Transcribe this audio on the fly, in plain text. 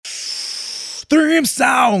theme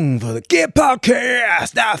song for the Gear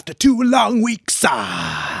Podcast after 2 long weeks.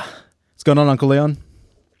 What's going on, Uncle Leon?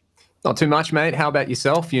 Not too much, mate. How about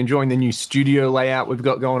yourself? You enjoying the new studio layout we've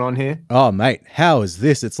got going on here? Oh, mate, how is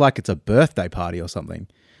this? It's like it's a birthday party or something.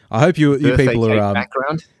 I hope you people are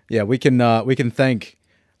background. Yeah, we can thank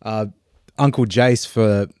Uncle Jace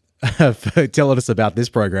for for telling us about this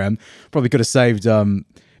program. Probably could have saved a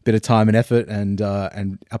bit of time and effort and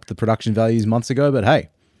up the production values months ago, but hey.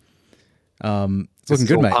 It's looking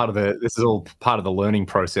good, mate. This is all part of the learning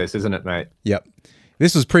process, isn't it, mate? Yep.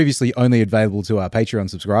 This was previously only available to our Patreon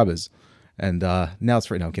subscribers, and now it's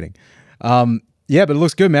free. No, I'm kidding. Yeah, but it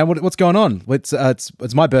looks good, man. What's going on?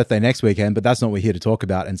 It's my birthday next weekend, but that's not what we're here to talk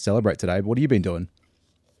about and celebrate today. What have you been doing?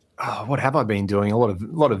 Oh, what have I been doing? A lot of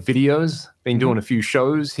videos. Been doing a few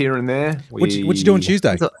shows here and there. What you do on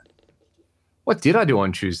Tuesday? What did I do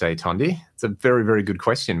on Tuesday, Tundy? It's a very, very good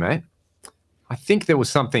question, mate. I think there was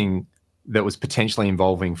something that was potentially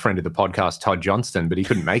involving friend of the podcast, Todd Johnston, but he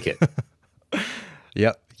couldn't make it.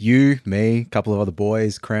 Yep. You, me, a couple of other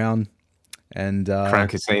boys, Crown, and Crown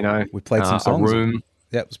Casino. We played some songs. A room.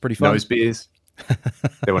 Yeah, it was pretty fun. Nose beers.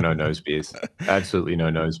 There were no nose beers. Absolutely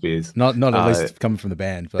no nose beers. Not at least coming from the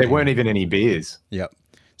band. But there weren't even any beers. Yep.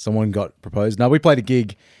 Someone got proposed. No, we played a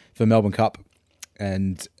gig for Melbourne Cup,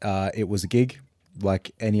 and it was a gig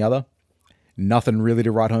like any other. Nothing really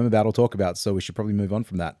to write home about or talk about, so we should probably move on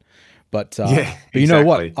from that. But you know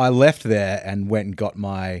what? I left there and went and got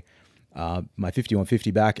my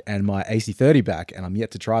 5150 back and my AC30 back, and I'm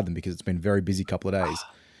yet to try them because it's been a very busy couple of days.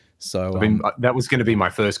 So that was going to be my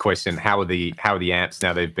first question. How are the amps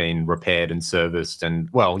now they've been repaired and serviced? And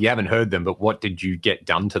well, you haven't heard them, but what did you get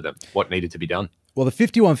done to them? What needed to be done? Well, the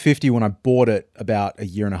 5150, when I bought it about a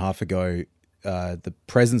year and a half ago, the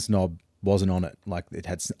presence knob wasn't on it. Like it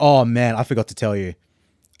had. Oh man, I forgot to tell you.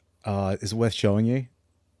 Is it worth showing you?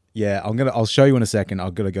 Yeah, I'll show you in a second.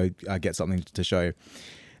 I've got to go get something to show you.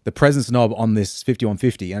 The presence knob on this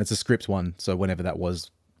 5150, and it's a script one, so whenever that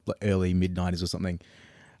was, like early mid-90s or something.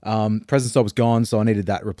 Presence knob was gone, so I needed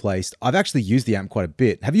that replaced. I've actually used the amp quite a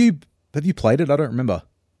bit. Have you played it? I don't remember.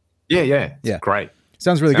 Yeah. It's great.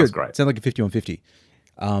 Sounds really good. Great. Sounds like a 5150.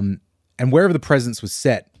 And wherever the presence was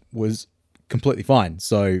set was completely fine.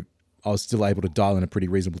 So I was still able to dial in a pretty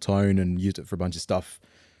reasonable tone and used it for a bunch of stuff.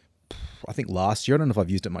 I think last year. I don't know if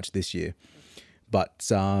I've used it much this year, but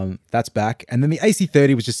that's back. And then the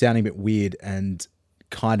AC30 was just sounding a bit weird and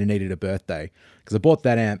kind of needed a birthday because I bought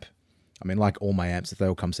that amp. I mean, like all my amps, if they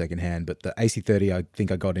all come secondhand, but the AC30 I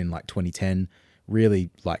think I got in like 2010,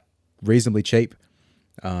 really like reasonably cheap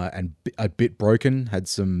and a bit broken.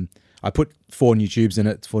 I put 4 new tubes in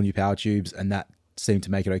it, 4 new power tubes, and that seemed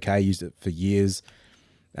to make it okay. I used it for years.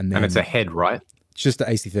 And it's a head, right? It's just the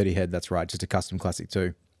AC30 head, that's right. Just a custom Classic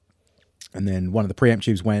 2. And then one of the preamp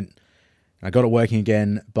tubes went, and I got it working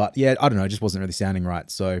again. But yeah, I don't know, it just wasn't really sounding right.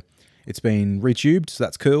 So it's been retubed, so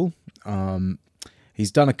that's cool.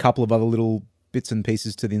 He's done a couple of other little bits and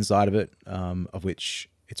pieces to the inside of it, of which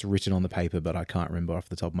it's written on the paper, but I can't remember off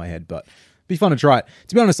the top of my head. But it'd be fun to try it.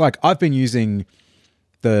 To be honest, like I've been using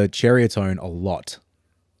the Cherrytone a lot.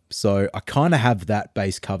 So I kind of have that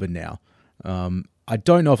bass covered now. I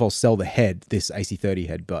don't know if I'll sell the head, this AC30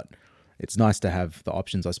 head, but it's nice to have the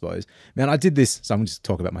options, I suppose. Man, I did this, so I'm going to just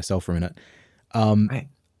talk about myself for a minute. Hey,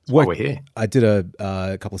 that's why we're here. I did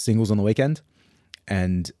a couple of singles on the weekend,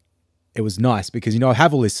 and it was nice because, I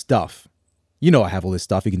have all this stuff. I have all this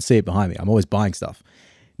stuff. You can see it behind me. I'm always buying stuff.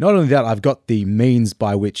 Not only that, I've got the means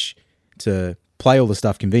by which to play all the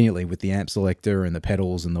stuff conveniently with the amp selector and the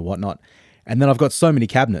pedals and the whatnot. And then I've got so many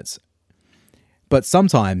cabinets. But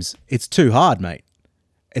sometimes it's too hard, mate.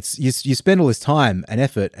 It's you spend all this time and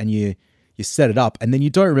effort and you set it up and then you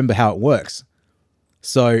don't remember how it works.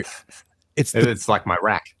 So it's like my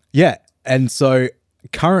rack. Yeah. And so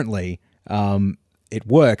currently it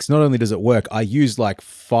works. Not only does it work, I used like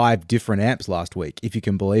 5 different amps last week, if you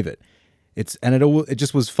can believe it. It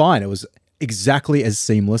just was fine. It was exactly as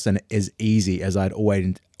seamless and as easy as I'd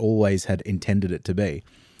always had intended it to be.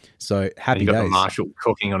 So happy days. You got the Marshall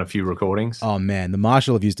cooking on a few recordings. Oh man, the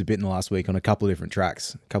Marshall I've used a bit in the last week on a couple of different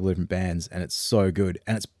tracks, a couple of different bands, and it's so good.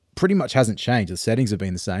 And it's pretty much hasn't changed. The settings have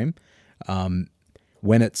been the same.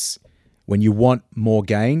 When you want more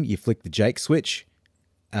gain, you flick the Jake switch.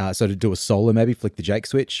 So to do a solo, maybe flick the Jake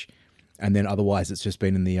switch, and then otherwise it's just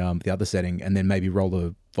been in the other setting, and then maybe roll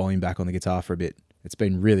the volume back on the guitar for a bit. It's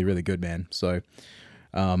been really, really good, man. So,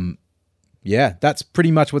 yeah, that's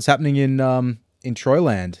pretty much what's happening in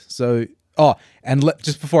Troyland. So,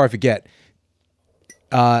 just before I forget,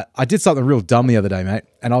 I did something real dumb the other day, mate.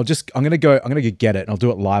 And I'm gonna go get it, and I'll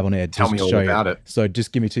do it live on air. Tell me all about it. So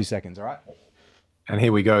just give me 2 seconds, all right? And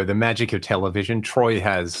here we go. The magic of television. Troy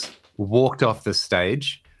has walked off the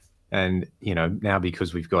stage. And, now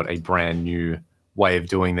because we've got a brand new way of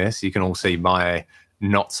doing this, you can all see my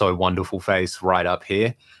not so wonderful face right up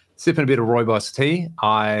here. Sipping a bit of rooibos tea.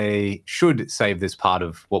 I should save this part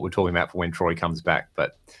of what we're talking about for when Troy comes back.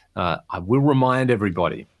 But I will remind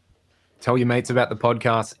everybody, tell your mates about the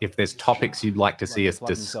podcast. If there's topics you'd like to see us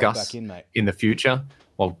discuss in the future,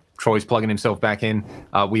 well, Troy's plugging himself back in.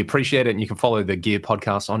 We appreciate it. And you can follow the Gear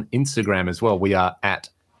Podcast on Instagram as well. We are at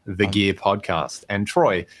the Gear Podcast. And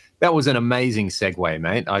Troy, that was an amazing segue,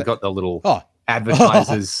 mate. I got the little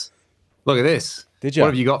advertisers. Look at this. Did you? What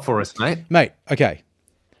have you got for us, mate? Mate, okay.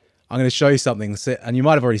 I'm going to show you something. And you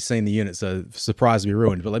might have already seen the unit, so surprise will be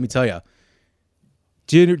ruined. But let me tell you.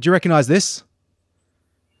 Do you recognize this?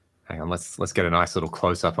 Hang on, let's get a nice little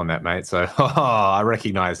close-up on that, mate. So, I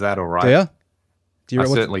recognize that, all right. Do you? I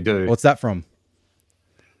certainly do. What's that from?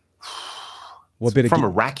 From a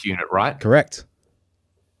rack unit, right? Correct.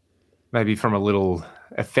 Maybe from a little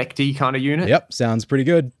effecty kind of unit? Yep, sounds pretty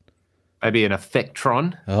good. Maybe an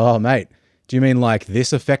Effectron? Oh, mate. Do you mean like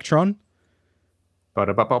this Effectron?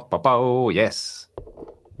 Yes.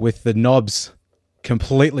 With the knobs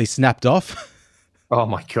completely snapped off? Oh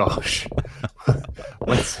my gosh.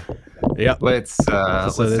 Let's take a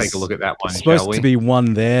look at that one. There's supposed to be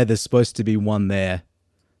one there. There's supposed to be one there.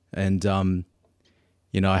 And, I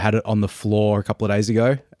had it on the floor a couple of days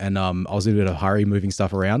ago and I was in a bit of a hurry moving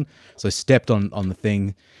stuff around. So I stepped on the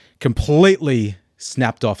thing, completely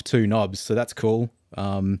snapped off 2 knobs. So that's cool.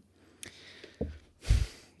 I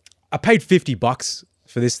paid $50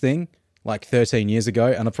 for this thing like 13 years ago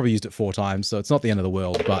and I've probably used it 4 times. So it's not the end of the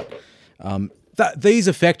world, but, these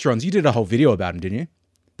Effectrons, you did a whole video about them, didn't you?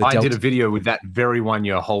 I did a video with that very one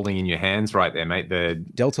you're holding in your hands right there, mate. The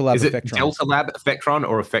Delta Lab Effectron. Is it Delta Lab Effectron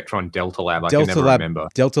or Effectron Delta Lab? I can never remember.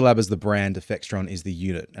 Delta Lab is the brand, Effectron is the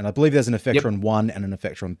unit. And I believe there's an Effectron 1 and an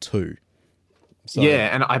Effectron 2. So,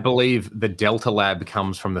 yeah, and I believe the Delta Lab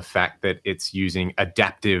comes from the fact that it's using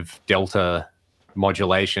adaptive delta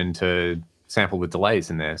modulation to sample the delays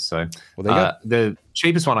in there. So the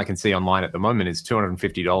cheapest one I can see online at the moment is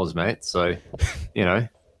 $250, mate. So,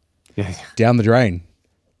 down the drain.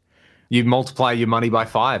 You multiply your money by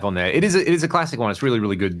 5 on there. It is a classic one. It's really,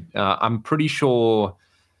 really good. I'm pretty sure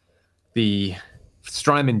the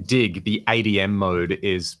Strymon Dig, the ADM mode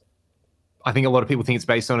is, I think a lot of people think it's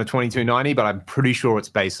based on a 2290, but I'm pretty sure it's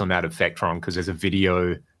based on that Effectron because there's a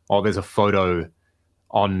photo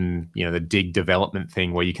on the Dig development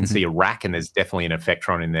thing where you can see a rack and there's definitely an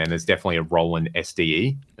Effectron in there and there's definitely a Roland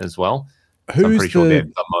SDE as well. So I'm pretty sure they're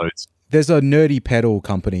the modes. There's a nerdy pedal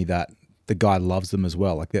company that the guy loves them as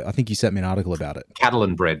well. Like I think you sent me an article about it. Cattle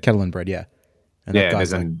and Bread, yeah.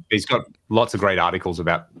 And he's got lots of great articles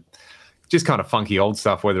about just kind of funky old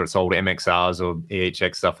stuff, whether it's old MXRs or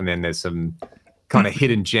EHX stuff, and then there's some kind of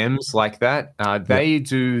hidden gems like that. They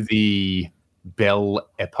do the Bell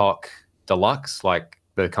Epoch Deluxe, like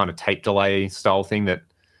the kind of tape delay style thing that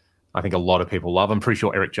I think a lot of people love. I'm pretty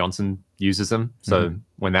sure Eric Johnson uses them. So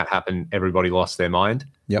when that happened, everybody lost their mind.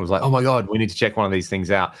 It was like, oh my God, we need to check one of these things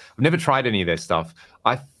out. I've never tried any of their stuff.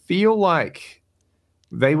 I feel like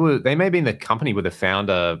they may be in the company where the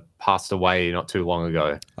founder passed away not too long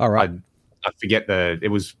ago. All right. I forget it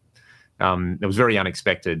was very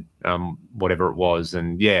unexpected, whatever it was.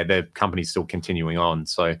 And the company's still continuing on.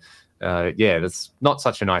 So that's not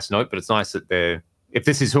such a nice note, but it's nice that if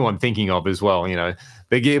this is who I'm thinking of as well,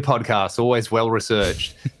 the Gear Podcast, always well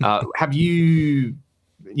researched. Have you,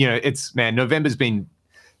 November's been,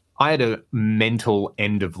 I had a mental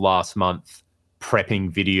end of last month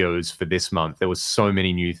prepping videos for this month. There was so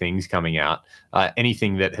many new things coming out.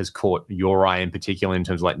 Anything that has caught your eye in particular in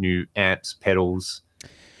terms of like new amps, pedals,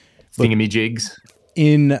 thingamajigs?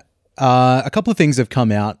 A couple of things have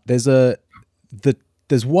come out. There's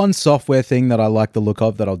one software thing that I like the look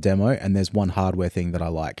of that I'll demo, and there's one hardware thing that I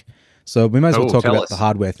like. So we might as well talk about the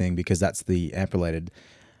hardware thing because that's the amp related.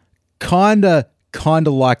 Kind of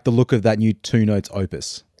like the look of that new 2 Notes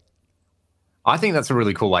Opus. I think that's a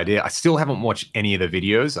really cool idea. I still haven't watched any of the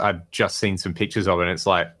videos. I've just seen some pictures of it, and it's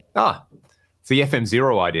like, it's the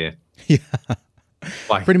FM0 idea. Yeah,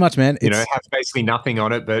 like pretty much, man. Have basically nothing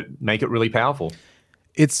on it, but make it really powerful.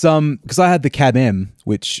 It's because I had the Cab M,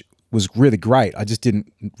 which was really great. I just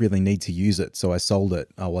didn't really need to use it, so I sold it.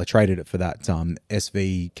 I traded it for that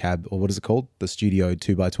SV cab, or what is it called? The Studio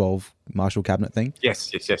 2x12 Marshall cabinet thing.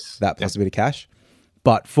 Yes. That plus a bit of cash.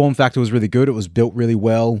 But form factor was really good. It was built really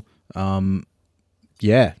well.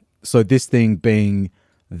 So this thing being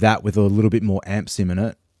that with a little bit more amp sim in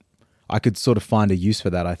it, I could sort of find a use for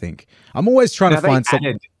that, I think. I'm always trying to find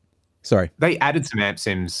something. Sorry. They added some amp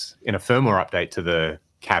sims in a firmware update to the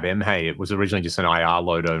Cab M. Hey, it was originally just an IR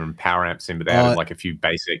loader and power amp sim, but they added like a few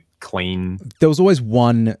basic clean. There was always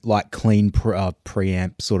one like clean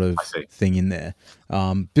preamp sort of thing in there,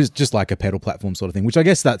 just like a pedal platform sort of thing. Which I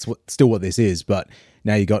guess that's still what this is. But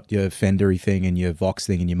now you got your Fendery thing and your Vox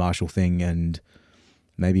thing and your Marshall thing and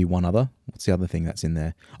maybe one other. What's the other thing that's in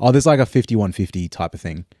there? Oh, there's like a 5150 type of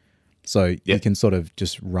thing. So you can sort of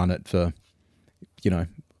just run it for,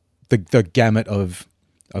 the gamut of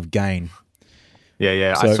gain.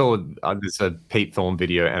 Yeah. So, I saw there's a Pete Thorne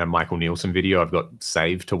video and a Michael Nielsen video I've got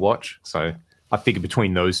saved to watch. So I figure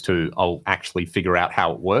between those two, I'll actually figure out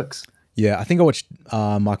how it works. Yeah, I think I watched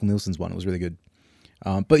Michael Nielsen's one. It was really good.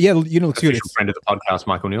 But yeah, looks good. Official friend of the podcast,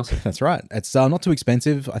 Michael Nielsen. That's right. It's not too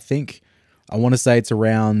expensive. I want to say it's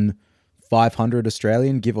around 500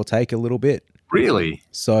 Australian, give or take a little bit. Really?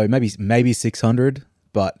 So maybe 600,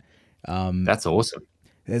 but that's awesome.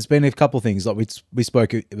 There's been a couple of things. Like we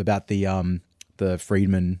spoke about the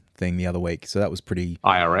Friedman thing the other week, so that was pretty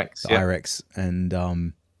IRX. IRX,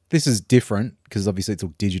 and this is different because obviously it's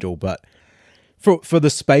all digital, but for the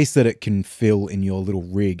space that it can fill in your little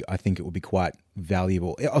rig, I think it would be quite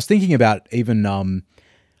valuable. I was thinking about even I'm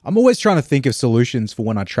always trying to think of solutions for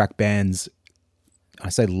when I track bands. I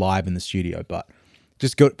say live in the studio, but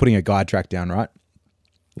just putting a guide track down, right?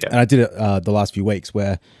 Yeah. And I did it the last few weeks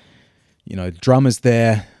where, drummer's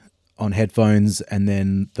there on headphones and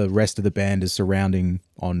then the rest of the band is surrounding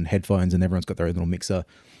on headphones and everyone's got their own little mixer.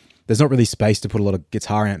 There's not really space to put a lot of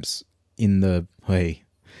guitar amps in the...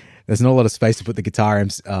 There's not a lot of space to put the guitar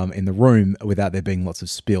amps in the room without there being lots of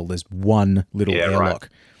spill. There's one little airlock.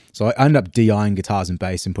 Right. So I ended up DIing guitars and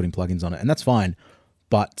bass and putting plugins on it, and that's fine.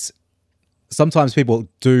 But sometimes people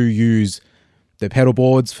do use their pedal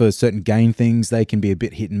boards for certain gain things. They can be a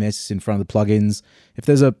bit hit and miss in front of the plugins. If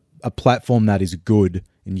there's a platform that is good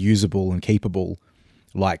and usable and capable,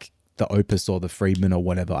 like the Opus or the Friedman or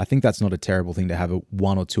whatever, I think that's not a terrible thing to have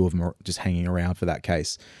one or two of them just hanging around for that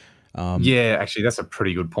case. Yeah, actually, that's a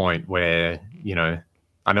pretty good point where,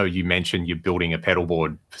 I know you mentioned you're building a pedal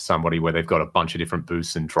board for somebody where they've got a bunch of different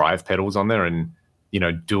boosts and drive pedals on there and,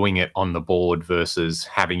 doing it on the board versus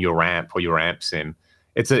having your amp or your amp sim.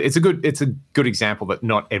 It's a good example that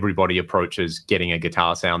not everybody approaches getting a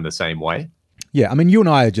guitar sound the same way. Yeah, I mean, you and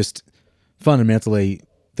I are just fundamentally,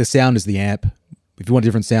 the sound is the amp. If you want a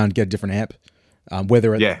different sound, get a different amp.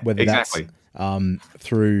 Whether exactly. That's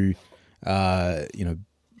through,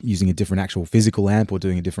 using a different actual physical amp or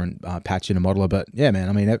doing a different patch in a modeler. But yeah, man,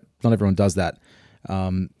 I mean, not everyone does that.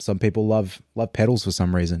 Some people love pedals for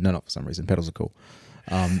some reason. No, not for some reason. Pedals are cool.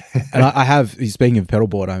 And I have, speaking of pedal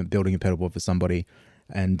board, I'm building a pedal board for somebody,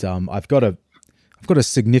 and I've got a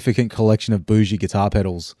significant collection of bougie guitar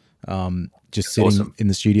pedals just sitting in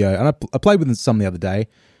the studio. And I played with them some the other day,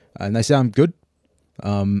 and they sound good.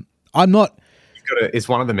 I'm not... Is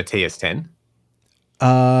one of them a TS10?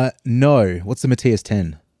 No. What's the Matthias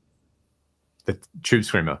 10? The Tube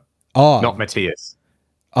Screamer. Oh. Not Matthias.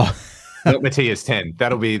 Oh. Not Matthias 10.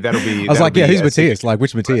 That'll be. I was like, who's Matthias? Like,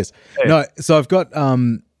 which Matthias? Yeah. No, so I've got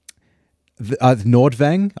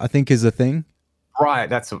Nordvang, I think is a thing.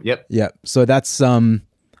 Right, yep. Yeah, so that's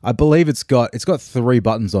I believe it's got 3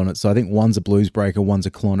 buttons on it. So I think one's a Blues Breaker, one's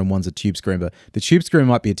a Klon, and one's a Tube Screamer. The Tube Screamer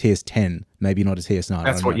might be a TS10, maybe not a TS9.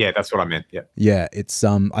 That's what I meant. Yeah. Yeah, it's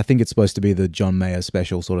I think it's supposed to be the John Mayer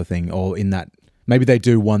special sort of thing, or in that maybe they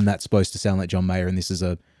do one that's supposed to sound like John Mayer, and this is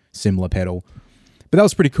a similar pedal. But that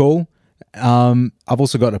was pretty cool. I've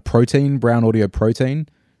also got a Brown Audio Protein.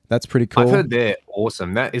 That's pretty cool. I've heard they're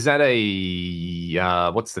awesome. Is that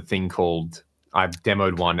a what's the thing called? I've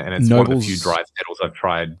demoed one, and it's one of the few drive pedals I've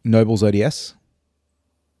tried. Nobles ODS?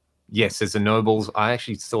 Yes, there's a Nobles. I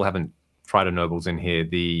actually still haven't tried a Nobles in here.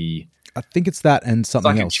 I think it's that and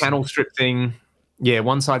something else. It's like a channel strip thing. Yeah,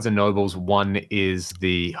 one side's a Nobles, one is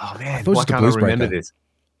the... Oh, man, why can't I remember this?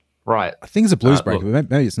 Right. I think it's a Blues Breaker, but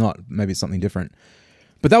maybe it's not. Maybe it's something different.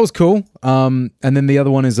 But that was cool. And then the other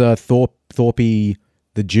one is Thorpe the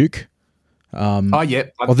Duke. Yeah.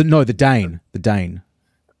 The Dane. The Dane.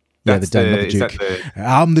 Yeah, the Dane, not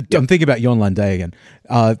the Duke. I'm thinking about Jon Landé again.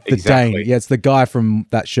 Exactly. Dane. Yeah, it's the guy from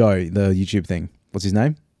that show, the YouTube thing. What's his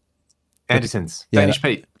name? Anderson's. Danish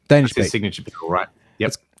Pete. Danish Pete. His signature pedal, right?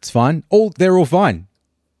 Yep. It's fine. They're all fine.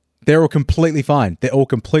 They're all completely fine. They're all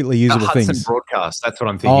completely usable things. Hudson Broadcast. That's what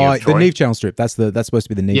I'm thinking of, Troy. The Neve channel strip. That's supposed to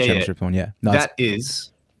be the Neve channel strip one. Yeah. No,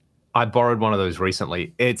 I borrowed one of those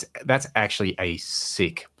recently. That's actually a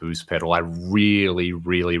sick boost pedal. I really,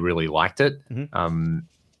 really, really liked it. Mm-hmm.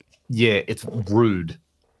 It's rude.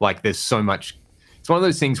 Like there's so much. It's one of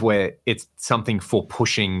those things where it's something for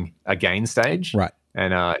pushing a gain stage. Right.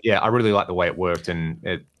 And I really like the way it worked, and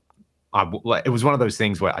it was one of those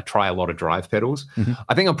things where I try a lot of drive pedals.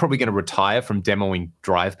 I think I'm probably going to retire from demoing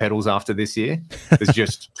drive pedals after this year. There's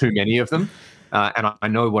just too many of them. And I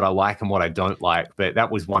know what I like and what I don't like, but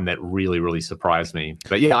that was one that really, really surprised me.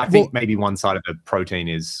 But yeah, I think maybe one side of the protein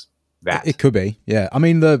is that. It could be, yeah. I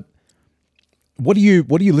mean, what do you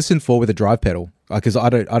listen for with a drive pedal? Because I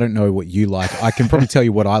don't know what you like. I can probably tell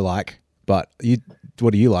you what I like, but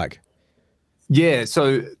what do you like? Yeah,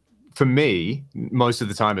 so for me, most of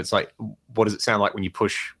the time it's like, what does it sound like when you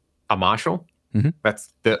push a Marshall?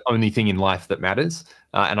 That's the only thing in life that matters.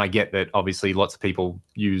 And I get that obviously lots of people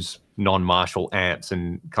use non-Marshall amps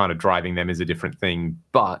and kind of driving them is a different thing.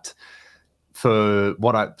 But for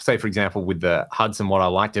what I say, for example, with the Hudson, what I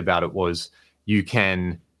liked about it was you've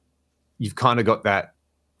kind of got that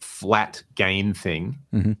flat gain thing.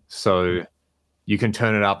 So you can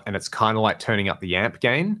turn it up and it's kind of like turning up the amp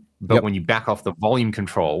gain. But when you back off the volume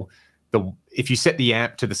control, if you set the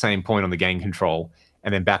amp to the same point on the gain control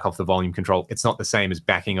and then back off the volume control, it's not the same as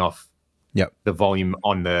backing off the volume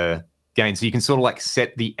on the gain. So you can sort of like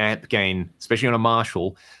set the amp gain, especially on a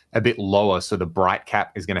Marshall, a bit lower. So the bright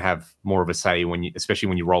cap is going to have more of a say especially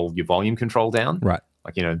when you roll your volume control down. Right.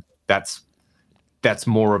 Like, that's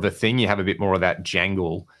more of a thing. You have a bit more of that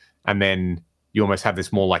jangle. And then you almost have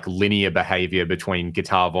this more like linear behavior between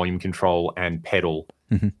guitar volume control and pedal.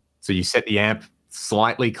 So you set the amp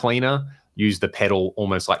slightly cleaner, use the pedal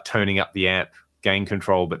almost like turning up the amp gain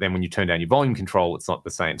control, but then when you turn down your volume control, it's not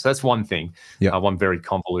the same. So that's one thing, one very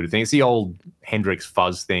convoluted thing. It's the old Hendrix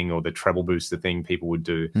fuzz thing or the treble booster thing people would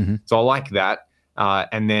do. So I like that.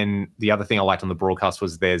 And then the other thing I liked on the broadcast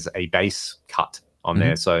was there's a bass cut on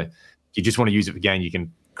there. So if you just want to use it for gain, you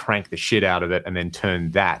can crank the shit out of it and then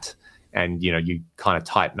turn that and, you kind of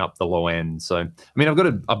tighten up the low end. So, I mean, I've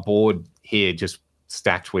got a board here just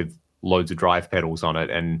stacked with loads of drive pedals on it.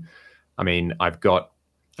 And I mean, I've got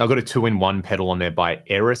a 2-in-1 pedal on there by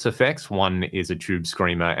Eris Effects. One is a Tube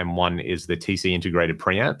Screamer and one is the TC integrated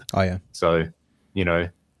preamp. Oh yeah. So, do you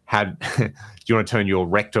want to turn your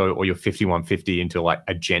Recto or your 5150 into like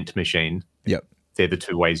a Gent machine? Yep. They're the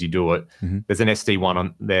two ways you do it. There's an SD one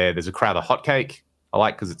on there. There's a Crowther Hotcake. I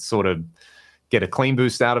like because it's sort of get a clean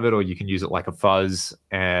boost out of it, or you can use it like a fuzz.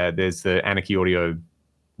 There's the Anarchy Audio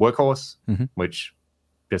Workhorse, which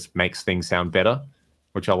just makes things sound better,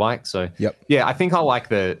 which I like. So yeah, I think I like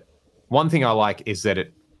one thing I like is that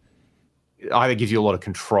it either gives you a lot of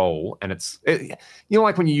control and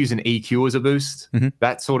like when you use an EQ as a boost,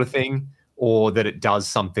 that sort of thing, or that it does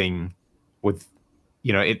something with,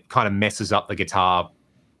 it kind of messes up the guitar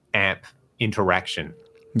amp interaction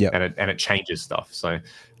and it changes stuff. So,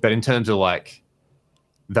 but in terms of like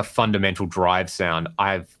the fundamental drive sound,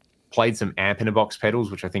 I've played some amp in a box pedals,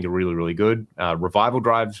 which I think are really, really good. Revival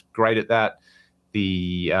Drive's great at that.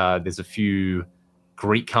 There's a few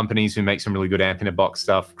Greek companies who make some really good amp in a box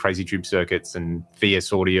stuff, Crazy Tube Circuits and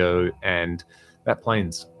VS Audio, and that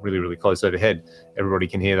plane's really, really close overhead. Everybody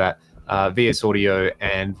can hear that. VS Audio,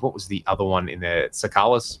 and what was the other one in there?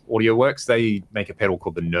 Sakalis Audio Works. They make a pedal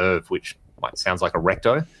called the Nerve, which sounds like a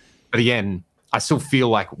Recto. But again, I still feel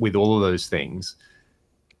like with all of those things,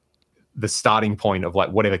 the starting point of like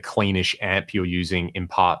whatever cleanish amp you're using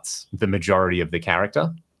imparts the majority of the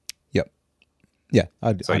character. Yeah,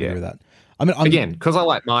 I'd agree with that. I mean, again, because I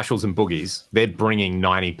like Marshalls and Boogies, they're bringing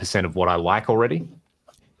 90% of what I like already.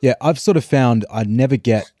 Yeah, I've sort of found I never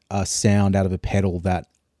get a sound out of a pedal that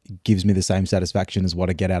gives me the same satisfaction as what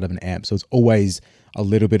I get out of an amp. So it's always a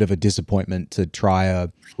little bit of a disappointment to try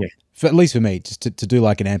at least for me, just to do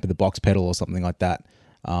like an amp in the box pedal or something like that.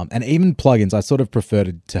 And even plugins, I sort of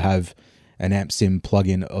prefer to have an amp sim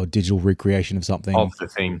plugin or digital recreation of something. Of the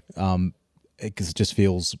thing. Because it just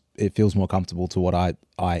feels more comfortable to what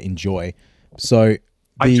I enjoy. So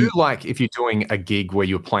I do like if you're doing a gig where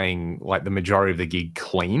you're playing like the majority of the gig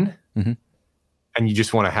clean, and you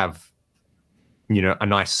just want to have a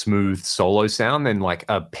nice smooth solo sound, then like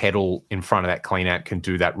a pedal in front of that clean amp can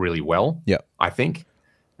do that really well. Yeah, I think.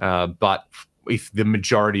 But if the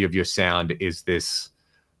majority of your sound is this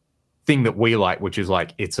thing that we like, which is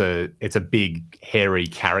like it's a big hairy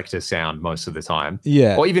character sound most of the time.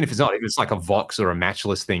 Yeah. Or even if it's not, if it's like a Vox or a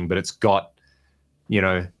Matchless thing, but it's got,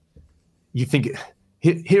 you think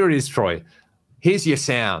here it is, Troy. Here's your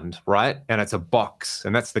sound, right? And it's a box,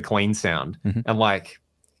 and that's the clean sound. And like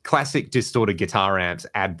classic distorted guitar amps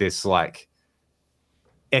add this like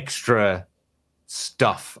extra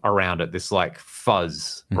stuff around it, this like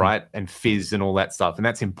fuzz, right? And fizz and all that stuff. And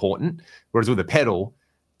that's important. Whereas with a pedal,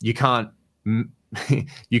 you can't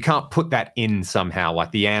put that in somehow. Like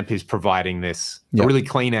the amp is providing this a really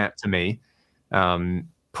clean amp to me,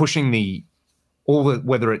 pushing the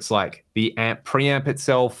whether it's like the amp preamp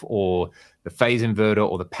itself or the phase inverter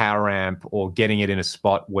or the power amp or getting it in a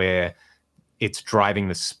spot where it's driving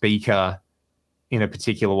the speaker in a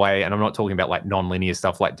particular way. And I'm not talking about like non-linear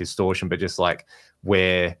stuff like distortion, but just like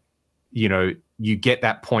where, you get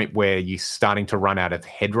that point where you're starting to run out of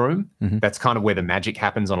headroom. Mm-hmm. That's kind of where the magic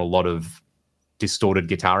happens on a lot of distorted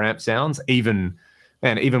guitar amp sounds. Even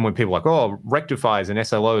when people are like, oh, rectifiers and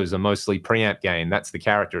SLOs are mostly preamp gain, that's the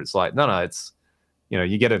character. It's like, no, it's,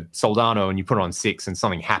 you get a Soldano and you put it on 6 and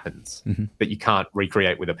something happens that you can't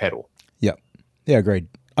recreate with a pedal. Yeah. Yeah, agreed.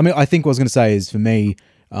 I mean, I think what I was going to say is for me,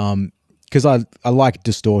 because I like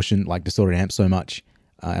distortion, like distorted amps so much,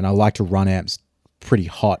 and I like to run amps pretty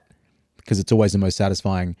hot because it's always the most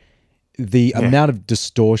satisfying. The amount of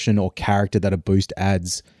distortion or character that a boost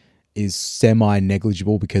adds is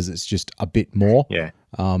semi-negligible because it's just a bit more. Yeah.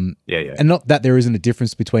 And not that there isn't a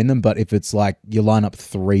difference between them, but if it's like you line up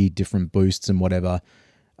 3 different boosts and whatever,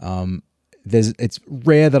 it's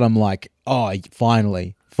rare that I'm like, oh,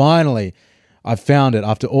 finally, I've found it.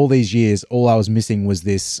 After all these years, all I was missing was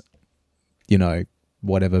this,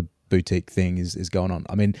 whatever boutique thing is going on.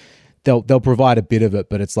 I mean, they'll provide a bit of it,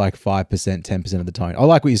 but it's like 5%, 10% of the tone. I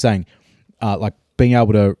like what you're saying, like being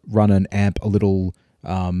able to run an amp a little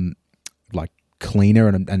like cleaner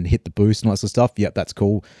and hit the boost and all that sort of stuff. Yep, that's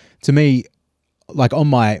cool. To me, like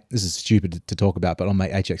this is stupid to talk about, but on my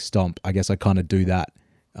HX Stomp, I guess I kind of do that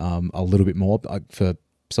a little bit more for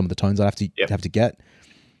some of the tones I have to get.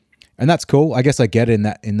 And that's cool. I guess I get it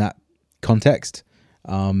in that context.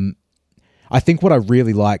 I think what I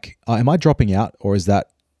really like, am I dropping out or is that,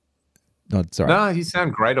 no, sorry. No, you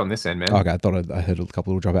sound great on this end, man. Okay, I thought I heard a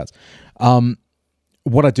couple of little dropouts.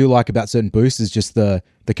 What I do like about certain boosts is just the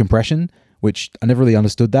compression, which I never really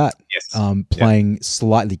understood that. Yes. Playing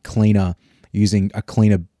slightly cleaner, using a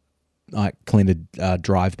cleaner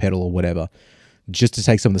drive pedal or whatever, just to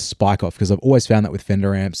take some of the spike off, because I've always found that with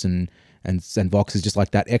Fender amps and Voxes, just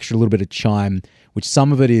like that extra little bit of chime, which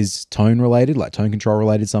some of it is tone related, like tone control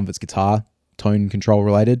related, some of it's guitar tone control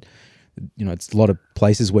related. It's a lot of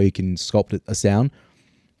places where you can sculpt a sound,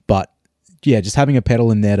 but yeah, just having a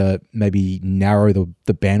pedal in there to maybe narrow the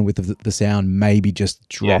bandwidth of the sound, maybe just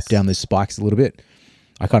drop down those spikes a little bit.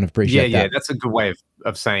 I kind of appreciate that. Yeah, that's a good way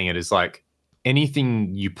of saying it, is like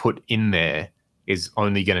anything you put in there is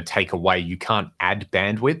only going to take away. You can't add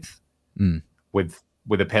bandwidth with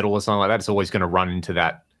a pedal or something like that. It's always going to run into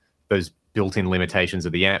those built-in limitations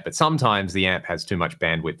of the amp. But sometimes the amp has too much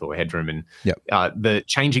bandwidth or headroom, and the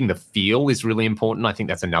changing the feel is really important. I think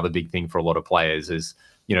that's another big thing for a lot of players is,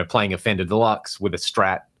 playing a Fender Deluxe with a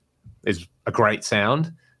Strat is a great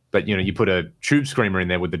sound, but you put a Tube Screamer in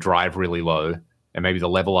there with the drive really low and maybe the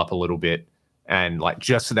level up a little bit, and like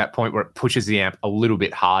just to that point where it pushes the amp a little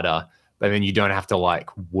bit harder, but then you don't have to like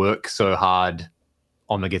work so hard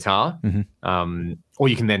on the guitar. Or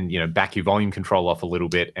you can then, back your volume control off a little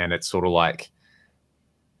bit, and it's sort of like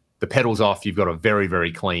the pedal's off, you've got a very,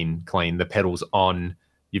 very clean. The pedal's on,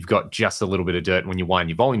 you've got just a little bit of dirt. When you wind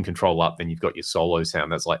your volume control up, then you've got your solo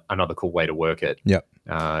sound. That's like another cool way to work it. Yep.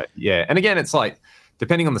 And again, it's like,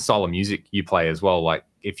 depending on the style of music you play as well, like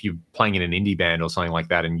if you're playing in an indie band or something like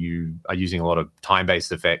that, and you are using a lot of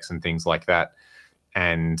time-based effects and things like that,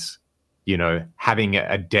 and having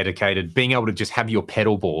a dedicated, being able to just have your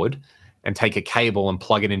pedal board and take a cable and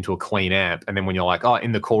plug it into a clean amp. And then when you're like, oh,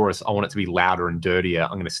 in the chorus, I want it to be louder and dirtier,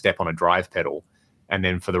 I'm going to step on a drive pedal. And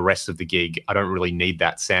then for the rest of the gig, I don't really need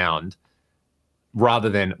that sound. Rather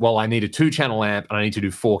than, well, I need a 2-channel amp and I need to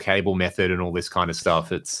do 4-cable method and all this kind of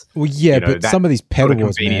stuff. But some of these pedal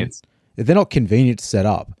boards, man, they're not convenient to set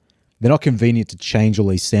up. They're not convenient to change all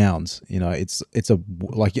these sounds. It's a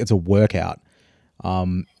workout.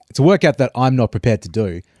 It's a workout that I'm not prepared to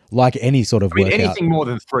do, like any sort of workout. Anything more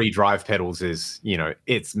than 3 drive pedals is,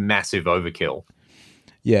 it's massive overkill.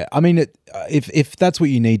 Yeah, I mean, if that's what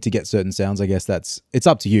you need to get certain sounds, I guess it's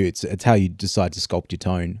up to you. It's how you decide to sculpt your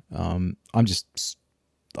tone. I'm just,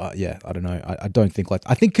 I don't know. I don't think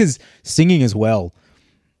I think because singing as well.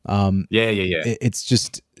 It's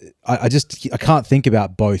just, I can't think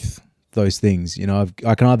about both those things.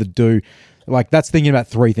 I can either do, like, that's thinking about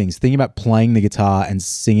 3 things. Thinking about playing the guitar and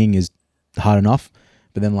singing is hard enough,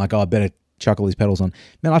 but then like, I better chuck all these pedals on.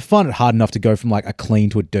 Man, I find it hard enough to go from like a clean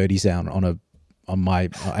to a dirty sound on my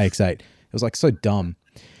AX8. It was like so dumb.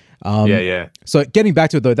 So getting back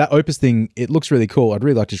to it though, that Opus thing, it looks really cool. I'd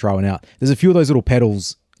really like to try one out. There's a few of those little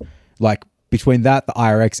pedals, like between that, the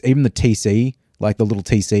IRX, even the TC, like the little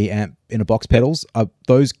TC amp in a box pedals,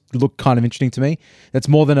 those look kind of interesting to me. That's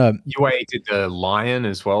more than a... UA did the Lion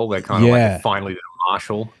as well. They're kind of like finally the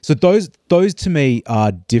Marshall. So those to me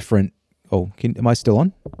are different. Oh, am I still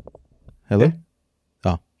on? Hello?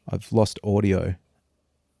 I've lost audio.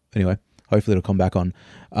 Anyway, hopefully it'll come back on.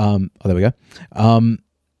 There we go.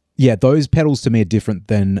 Yeah, those pedals to me are different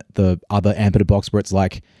than the other amp in a box where it's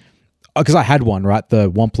like, because I had one, right?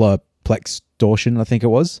 The Wampler Plex Distortion, I think it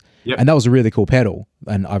was. Yep. And that was a really cool pedal.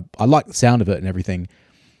 And I like the sound of it and everything.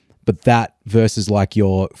 But that versus like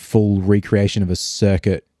your full recreation of a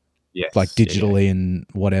circuit, yes, like digitally and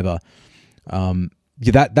whatever.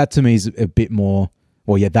 That to me is a bit more,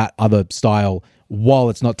 well, yeah, that other style,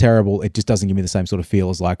 while it's not terrible, it just doesn't give me the same sort of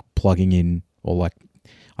feel as like plugging in, or like,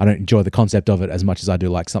 I don't enjoy the concept of it as much as I do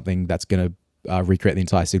like something that's going to recreate the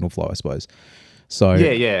entire signal flow, I suppose. So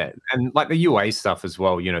yeah. And like the UA stuff as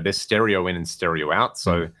well, you know, there's stereo in and stereo out.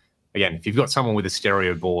 So again, if you've got someone with a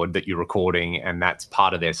stereo board that you're recording and that's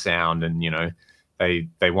part of their sound, and, you know,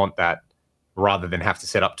 they want that rather than have to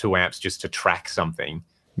set up 2 amps just to track something,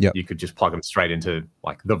 you could just plug them straight into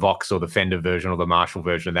like the Vox or the Fender version or the Marshall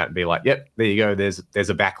version of that and be like, yep, there you go. There's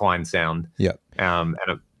a backline sound.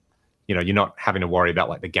 You know, you're not having to worry about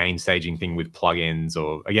like the gain staging thing with plugins,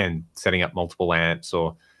 or again, setting up multiple amps,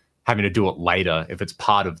 or having to do it later if it's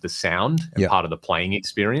part of the sound and part of the playing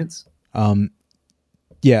experience. We'll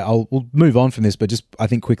move on from this, but just I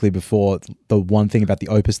think quickly before, the one thing about the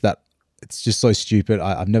Opus that it's just so stupid.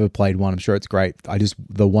 I've never played one. I'm sure it's great.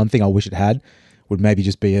 The one thing I wish it had would maybe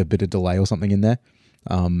just be a bit of delay or something in there.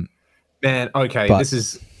 Man, okay, this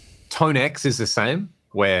is Tone X is the same.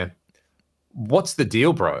 Where, what's the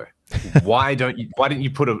deal, bro? Why didn't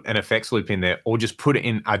you put an effects loop in there, or just put it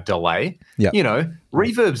in a delay? You know,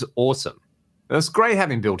 reverb's awesome. It's great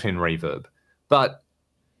having built-in reverb, but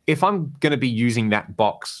if I'm going to be using that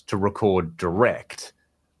box to record direct,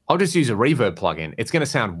 I'll just use a reverb plugin. It's going to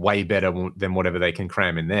sound way better than whatever they can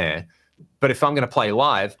cram in there. But if I'm going to play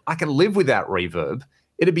live, I can live with that reverb.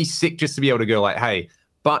 It'd be sick just to be able to go like, hey,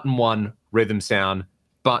 button 1, rhythm sound,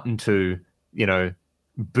 button 2, you know,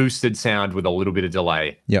 boosted sound with a little bit of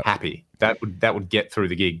delay. Happy. That would get through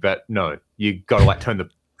the gig. But no, you got to like turn the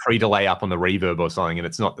pre-delay up on the reverb or something, and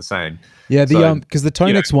it's not the same. Yeah, because the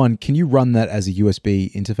Tone X one, can you run that as a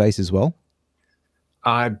USB interface as well?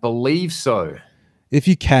 I believe so. If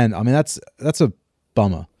you can, I mean, that's a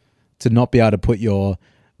bummer to not be able to put your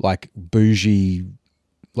like bougie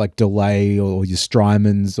like delay or your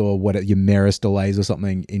Strymons or what your Meris delays or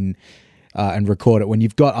something in and record it when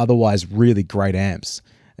you've got otherwise really great amps.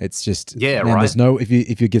 It's just right. There's no, if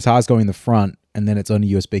your guitar's going in the front and then it's on a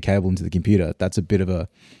USB cable into the computer, that's a bit of a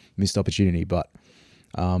missed opportunity. But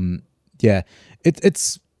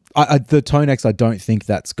it's the Tone X, I don't think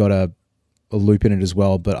that's got a loop in it as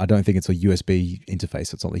well, but I don't think it's a USB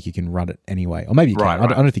interface. It's not like you can run it anyway, or maybe you can.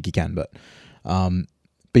 Right. I don't think you can, but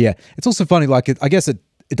yeah, it's also funny. Like I guess it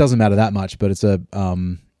doesn't matter that much, but it's I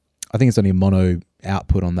think it's only a mono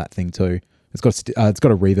output on that thing too. It's got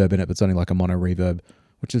a reverb in it, but it's only like a mono reverb,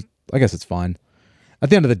 which is, I guess it's fine. At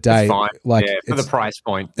the end of the day, it's fine. Like for the price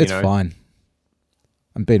point, it's fine.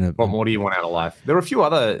 What more do you want out of life? There are a few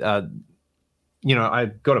other. I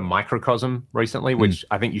got a Microcosm recently, which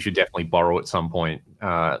I think you should definitely borrow at some point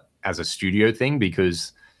as a studio thing,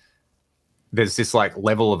 because there's this like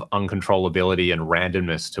level of uncontrollability and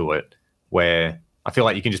randomness to it where I feel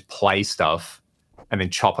like you can just play stuff and then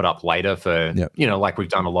chop it up later for, like we've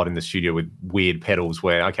done a lot in the studio with weird pedals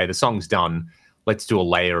where, okay, the song's done. Let's do a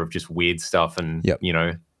layer of just weird stuff and,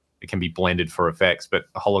 it can be blended for effects. But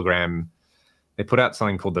a Hologram, they put out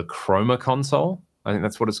something called the Chroma Console. I think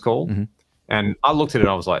that's what it's called. Mm-hmm. And I looked at it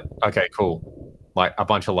and I was like, okay, cool. Like a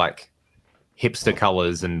bunch of like hipster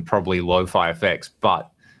colors and probably lo-fi effects.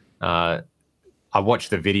 But I watched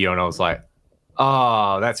the video and I was like,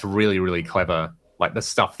 oh, that's really, really clever. Like the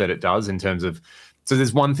stuff that it does in terms of, so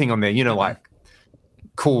there's one thing on there, like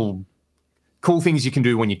cool things you can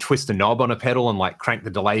do when you twist a knob on a pedal and like crank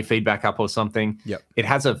the delay feedback up or something. Yep. It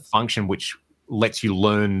has a function which lets you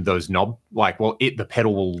learn those the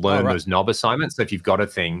pedal will learn those knob assignments. So if you've got a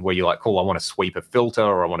thing where you're like, cool, I want to sweep a filter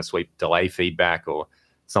or I want to sweep delay feedback or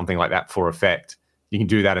something like that for effect, you can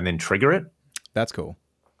do that and then trigger it. That's cool.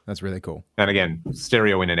 That's really cool. And again,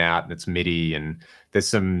 stereo in and out, and it's MIDI, and there's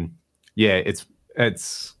some,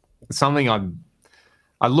 it's something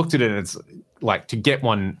I looked at it and it's like to get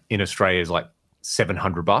one in Australia is like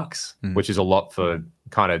 $700, which is a lot for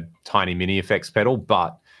kind of tiny mini effects pedal,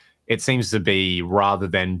 but it seems to be, rather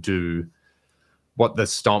than do what the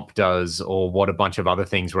Stomp does or what a bunch of other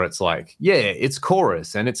things where it's like, it's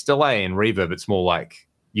chorus and it's delay and reverb. It's more like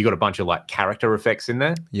you got a bunch of like character effects in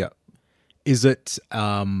there. Yeah. Is it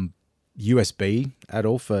USB at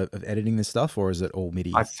all for editing this stuff, or is it all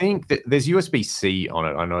MIDI? I think that there's USB-C on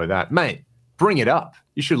it. I know that. Mate, bring it up.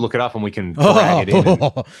 You should look it up and we can drag it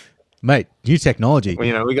in. Mate, new technology.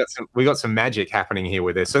 You know, we got some magic happening here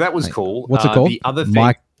with this. So that was cool. What's it called? The other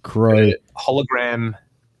thing, hologram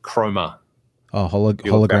chroma. Oh,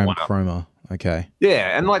 hologram chroma. Okay.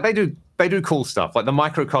 Yeah, and like they do cool stuff. Like the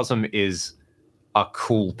microcosm is a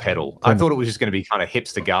cool pedal. I thought it was just going to be kind of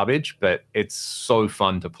hipster garbage, but it's so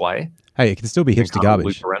fun to play. Hey, it can still be hipster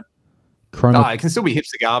garbage. It can still be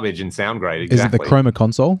hipster garbage and sound great. Exactly. Is it the Chroma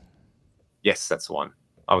console? Yes, that's the one.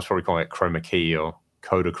 I was probably calling it Chroma Key or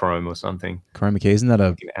Kodachrome or something. Chroma Key, isn't that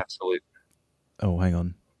an absolute? Oh, hang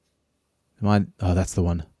on. Oh, that's the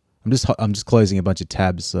one. I'm just closing a bunch of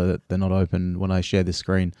tabs so that they're not open when I share this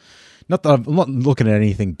screen. Not that I'm not looking at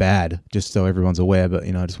anything bad, just so everyone's aware. But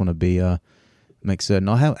I just want to be make certain.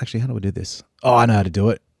 How do I do this? Oh, I know how to do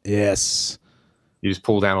it. Yes. You just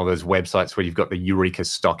pull down all those websites where you've got the Eureka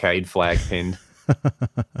Stockade flag pinned.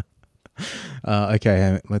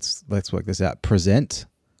 Okay, let's work this out. Present.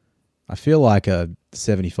 I feel like a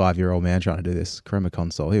 75-year-old man trying to do this. Chroma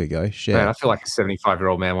console. Here we go. Share. Man, I feel like a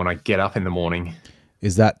 75-year-old man when I get up in the morning.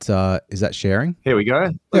 Is that sharing? Here we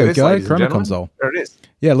go. There we go. Chroma console. There it is.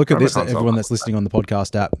 Yeah, look at this, everyone that's listening on the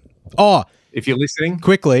podcast app. Oh, if you're listening,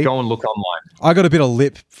 quickly go and look online. I got a bit of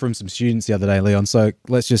lip from some students the other day, Leon. So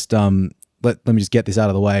let's just let me just get this out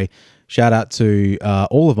of the way. Shout out to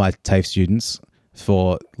all of my TAFE students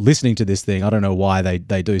for listening to this thing. I don't know why they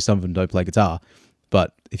do. Some of them don't play guitar,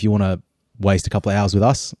 but if you want to waste a couple of hours with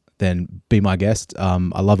us, then be my guest.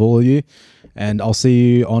 I love all of you, and I'll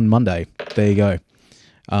see you on Monday. There you go.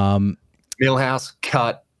 Millhouse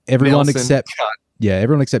cut. Everyone Nelson, except cut. Yeah,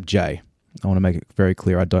 everyone except Jay. I want to make it very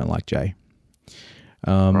clear. I don't like Jay.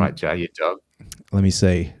 All right, Jay, you dog. Let me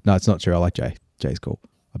see. No, it's not true. I like Jay. Jay's cool,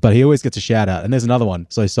 but he always gets a shout out. And there's another one.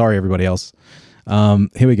 So sorry, everybody else.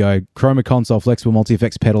 Here we go. Chroma console, flexible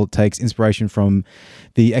multi-effects pedal. It takes inspiration from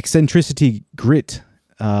the eccentricity, grit,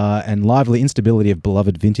 and lively instability of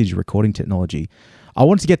beloved vintage recording technology. I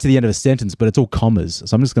wanted to get to the end of a sentence, but it's all commas,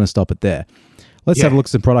 so I'm just going to stop it there. Let's have a look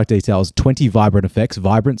at some product details. 20 vibrant effects.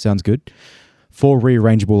 Vibrant sounds good. 4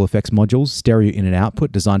 rearrangeable effects modules, stereo in and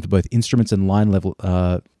output, designed for both instruments and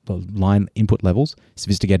line input levels.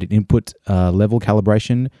 Sophisticated input level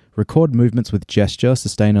calibration. Record movements with gesture.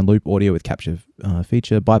 Sustain and loop audio with capture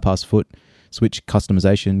feature. Bypass foot. Switch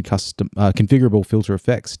customization. Configurable filter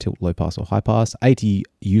effects. Tilt, low pass or high pass. 80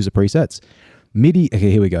 user presets. MIDI, okay,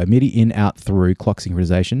 here we go. MIDI in, out, through, clock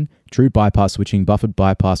synchronization, true bypass switching, buffered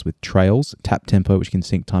bypass with trails, tap tempo, which can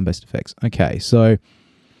sync time-based effects. Okay, so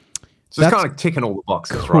it's kind of ticking all the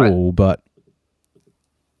boxes, cool, right? Cool, but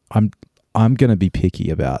I'm going to be picky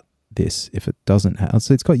about this if it doesn't have...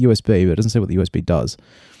 So it's got USB, but it doesn't say what the USB does.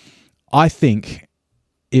 I think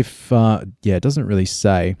if... it doesn't really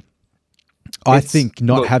say. I think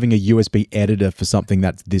not having a USB editor for something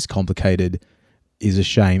that's this complicated is a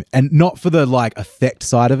shame, and not for the effect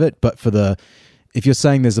side of it, but for if you're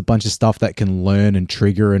saying there's a bunch of stuff that can learn and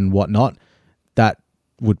trigger and whatnot, that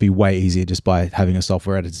would be way easier just by having a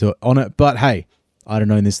software editor on it. But hey, I don't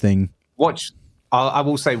know this thing. I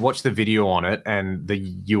will say, watch the video on it and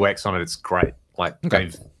the UX on it. It's great.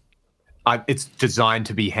 It's designed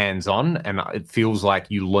to be hands-on, and it feels like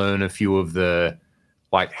you learn a few of the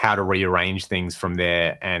how to rearrange things from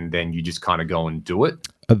there, and then you just kind of go and do it.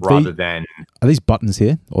 Are these buttons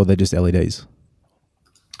here, or are they just LEDs?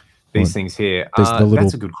 These things here. That's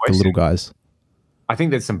a good question. The little guys. I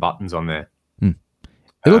think there's some buttons on there. It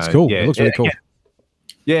looks cool. It looks really cool.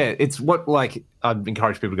 Yeah, it's what I'd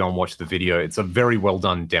encourage people to go and watch the video. It's a very well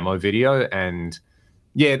done demo video, and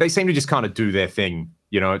they seem to just kind of do their thing.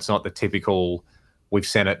 It's not the typical. We've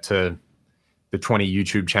sent it to the 20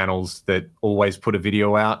 YouTube channels that always put a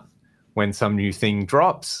video out when some new thing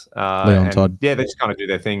drops. Todd. Yeah, they just kind of do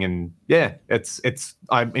their thing. And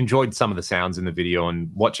I enjoyed some of the sounds in the video,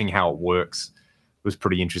 and watching how it works was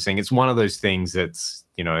pretty interesting. It's one of those things that's,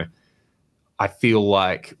 I feel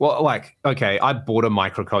like, okay, I bought a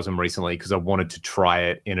microcosm recently because I wanted to try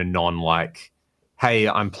it in a hey,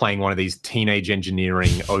 I'm playing one of these teenage engineering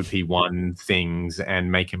OP1 things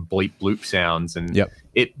and making bleep bloop sounds. And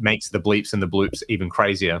it makes the bleeps and the bloops even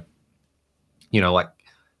crazier.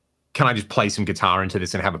 Can I just play some guitar into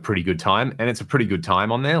this and have a pretty good time? And it's a pretty good time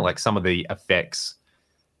on there. Some of the effects,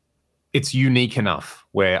 it's unique enough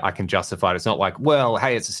where I can justify it. It's not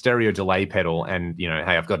hey, it's a stereo delay pedal, and hey,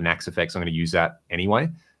 I've got an Axe effect, so I'm going to use that anyway,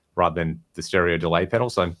 rather than the stereo delay pedal.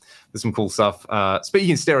 So there's some cool stuff.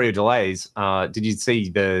 Speaking of stereo delays, did you see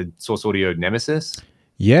the Source Audio Nemesis?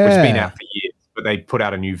 Yeah. Which has been out for years, but they put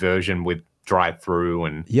out a new version with drive-through.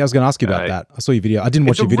 And I was going to ask you about that. I saw your video. I didn't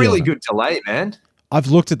watch your video. It's a really good delay, man. I've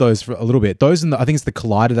looked at those for a little bit. Those I think it's the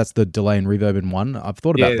Collider. That's the delay and reverb in one. I've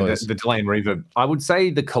thought about those. The delay and reverb. I would say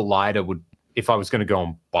the Collider would if I was going to go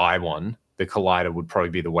and buy one, the Collider would probably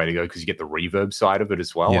be the way to go because you get the reverb side of it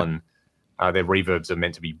as well. And their reverbs are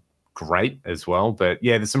meant to be great as well. But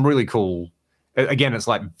yeah, there's some really cool, again, it's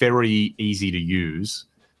like very easy to use,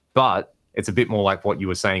 but it's a bit more like what you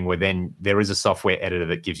were saying, where then there is a software editor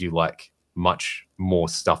that gives you like much more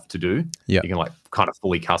stuff to do. Yeah. You can like kind of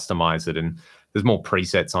fully customize it, and there's more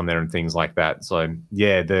presets on there and things like that. So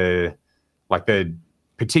yeah,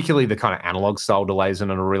 particularly the kind of analog style delays in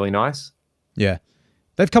it are really nice. Yeah.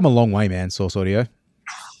 They've come a long way, man, Source Audio.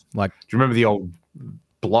 Like, do you remember the old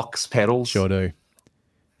Blocks pedals? Sure do.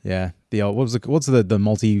 Yeah. The old, what's the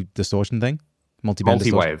multi distortion thing?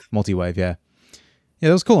 Multi-wave. Multi-wave, yeah. Yeah,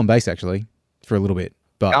 that was cool on bass actually for a little bit.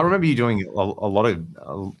 But I remember you doing a lot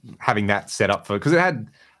of having that set up for, because it had,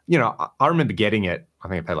 I remember getting it. I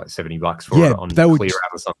think I paid like $70 for it on Clear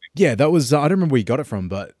Out or something. Yeah, that was, I don't remember where you got it from,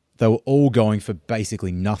 but they were all going for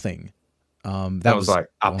basically nothing. That was like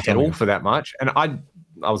a pedal for that much. And I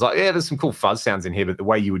was like, yeah, there's some cool fuzz sounds in here, but the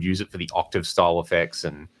way you would use it for the octave style effects,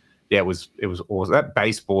 and yeah, it was awesome. That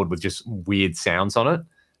bass board with just weird sounds on it.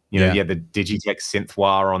 You had the Digitech synth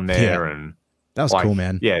wire on there, and that was cool,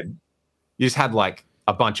 man. Yeah, you just had like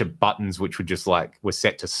a bunch of buttons which were just like were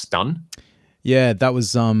set to stun. Yeah, that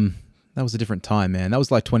was a different time, man. That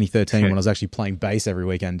was like 2013 when I was actually playing bass every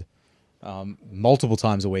weekend, multiple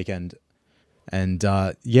times a weekend. And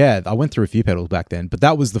I went through a few pedals back then, but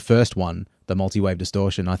that was the first one, the multi-wave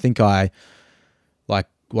distortion. I think I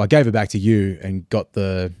gave it back to you and got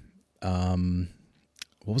the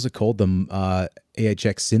what was it called? The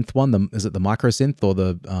EHX synth one. Is it the micro synth or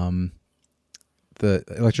the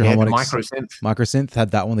electro harmonics? The micro synth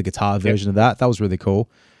had that one, the guitar version of that. That was really cool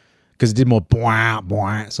because it did more bwah,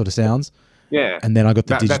 bwah sort of sounds. Yeah. And then I got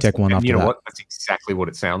the Digitech one after that. You know what? That's exactly what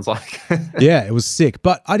it sounds like. Yeah, it was sick.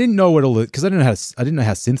 But I didn't know what all because I didn't know how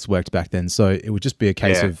synths worked back then. So it would just be a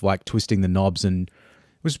case of like twisting the knobs, and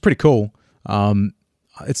it was pretty cool. I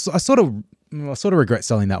sort of regret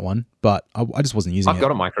selling that one, but I just wasn't using it. I've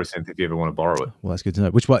got a micro synth if you ever want to borrow it. Well, that's good to know.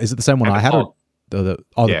 Which one is it? The same one I had?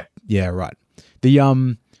 Yeah, right.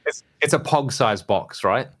 The it's a POG size box,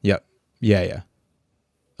 right? Yep. Yeah.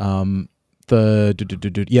 The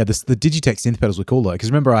Digitech synth pedals were cool though, because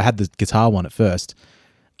remember I had the guitar one at first,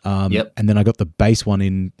 and then I got the bass one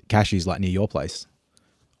in Cashies, like near your place.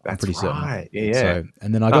 That's pretty right. certain. Yeah. So,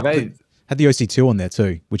 and then I had the OC2 on there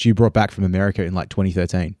too, which you brought back from America in like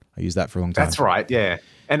 2013. I used that for a long time. That's right. Yeah,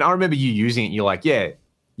 and I remember you using it. You're like, you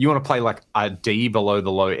want to play like a D below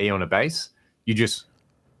the low E on a bass. You just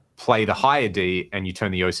play the higher D and you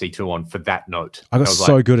turn the OC2 on for that note. I got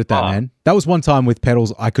so good at that, man. That was one time with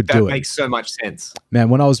pedals I could do it. That makes so much sense. Man,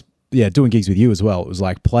 when I was doing gigs with you as well, it was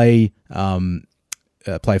like play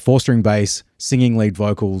 4-string bass, singing lead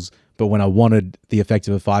vocals, but when I wanted the effect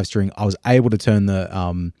of a 5-string, I was able to turn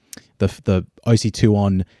the OC2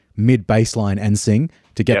 on mid bass line and sing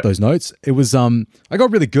to get those notes. It was I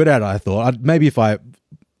got really good at it, I thought. Maybe if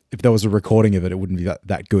there was a recording of it, it wouldn't be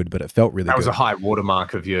that good, but it felt really good. That was a high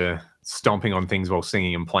watermark of your stomping on things while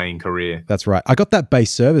singing and playing career. That's right. I got that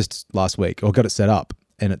bass serviced last week, or got it set up,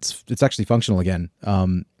 and it's actually functional again.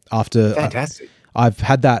 Fantastic. I've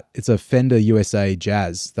had that. It's a Fender USA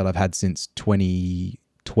Jazz that I've had since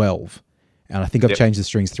 2012, and I think I've changed the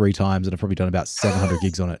strings 3 times, and I've probably done about 700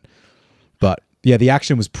 gigs on it. But yeah, the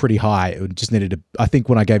action was pretty high. It just needed to. I think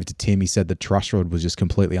when I gave it to Tim, he said the truss rod was just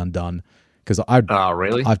completely undone. Because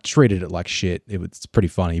I've treated it like shit. It's pretty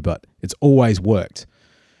funny, but it's always worked.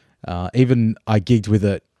 Even I gigged with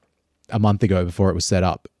it a month ago before it was set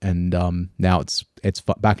up, and now it's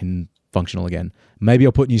back in functional again. Maybe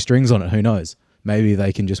I'll put new strings on it. Who knows? Maybe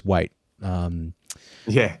they can just wait.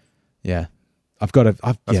 Yeah. I've got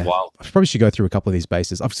That's wild. I probably should go through a couple of these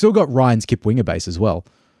basses. I've still got Ryan's Kip Winger bass as well,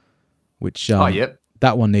 which that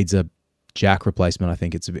one needs a jack replacement. I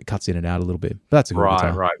think it's a bit cuts in and out a little bit, but that's a good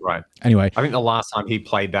guitar. Right. Anyway, I think the last time he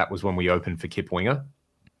played that was when we opened for Kip Winger,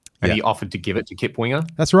 and he offered to give it to Kip Winger.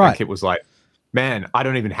 That's right. And Kip was like, "Man, I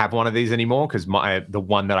don't even have one of these anymore because the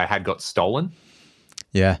one that I had got stolen."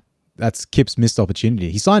 Yeah, that's Kip's missed opportunity.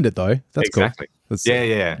 He signed it though. That's exactly. Cool.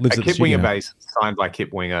 Yeah. A Kip Winger bass signed by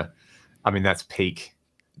Kip Winger. I mean, that's peak.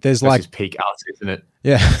 That's just peak us, isn't it?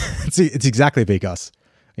 Yeah, it's exactly peak us.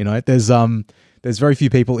 There's very few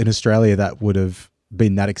people in Australia that would have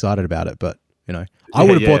been that excited about it, but I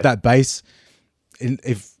would have bought that bass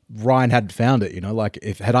if Ryan hadn't found it. Like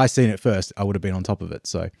had I seen it first, I would have been on top of it.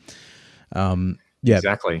 So,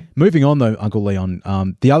 exactly. Moving on though, Uncle Leon.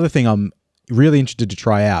 The other thing I'm really interested to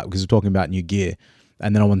try out, because we're talking about new gear,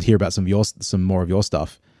 and then I want to hear about some more of your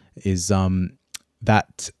stuff, is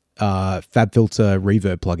that FabFilter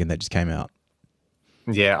reverb plugin that just came out.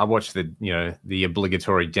 Yeah, I watched the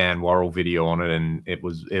obligatory Dan Worrell video on it, and it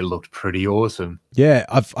looked pretty awesome. Yeah,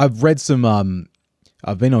 I've read some.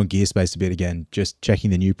 I've been on Gearspace a bit again, just checking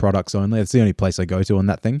the new products only. It's the only place I go to on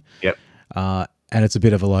that thing. Yep. And it's a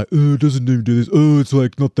bit of a like, oh, it doesn't even do this. Oh, it's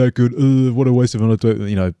like not that good. What a waste of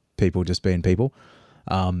money. People just being people.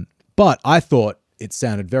 But I thought it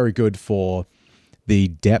sounded very good for the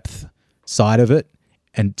depth side of it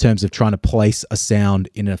in terms of trying to place a sound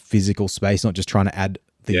in a physical space, not just trying to add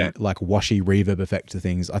the like washy reverb effect to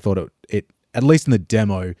things. I thought it at least in the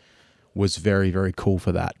demo was very, very cool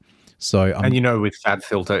for that. So, and with Fab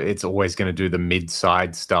Filter, it's always going to do the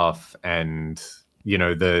mid-side stuff and,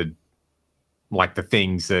 the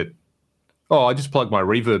things that, I just plug my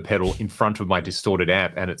reverb pedal in front of my distorted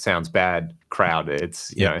amp and it sounds bad crowd.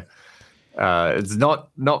 It's, it's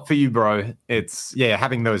not for you, bro. It's,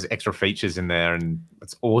 having those extra features in there, and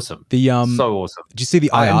it's awesome. So awesome. Did you see the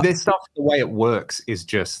IR? And this stuff, the way it works is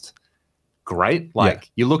just great.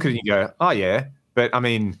 You look at it and you go, oh, yeah. But, I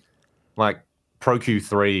mean, Pro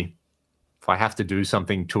Q3, if I have to do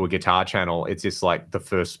something to a guitar channel, it's just the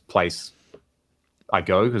first place I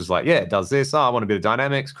go because it does this. Oh, I want a bit of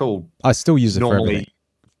dynamics. Cool. I still use it normally,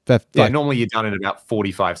 for everything. Normally you're done in about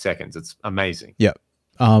 45 seconds. It's amazing. Yeah.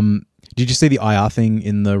 Did you see the IR thing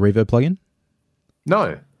in the reverb plugin?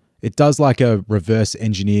 No. It does a reverse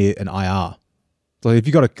engineer an IR. So if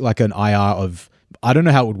you got an IR of, I don't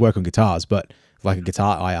know how it would work on guitars, but a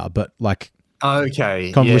guitar IR, but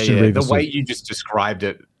okay, convolution reverb. The way you just described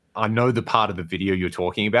it, I know the part of the video you're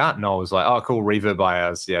talking about, and I was like, oh, cool, reverb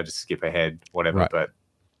IRs. Yeah, just skip ahead, whatever. Right. But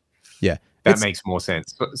yeah, that makes more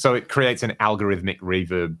sense. So it creates an algorithmic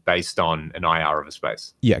reverb based on an IR of a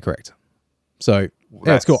space. Yeah, correct. So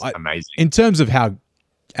it's cool. Amazing. In terms of how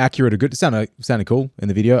accurate or good, it sounded cool in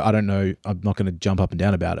the video. I don't know. I'm not going to jump up and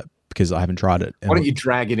down about it because I haven't tried it. Why don't you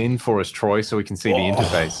drag it in for us, Troy, so we can see the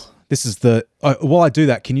interface? This is while I do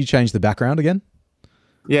that, can you change the background again?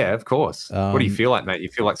 Yeah, of course. What do you feel like, mate? You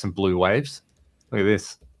feel like some blue waves? Look at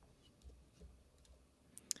this.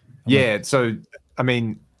 So, I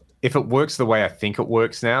mean, if it works the way I think it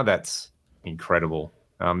works now, that's incredible.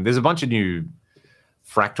 There's a bunch of new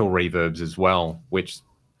fractal reverbs as well,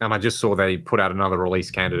 and I just saw they put out another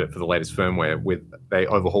release candidate for the latest firmware they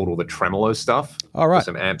overhauled all the tremolo stuff. All right.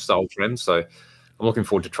 Some amp style trem. So I'm looking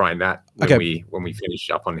forward to trying that when we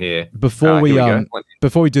finish up on here. Before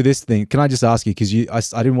we do this thing, can I just ask you,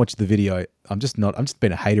 because I didn't watch the video. I'm just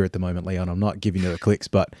being a hater at the moment, Leon. I'm not giving you the clicks,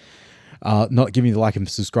 but not giving you the like and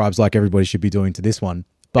subscribes like everybody should be doing to this one.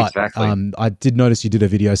 But exactly. I did notice you did a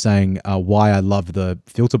video saying why I love the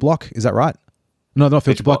filter block. Is that right? No, not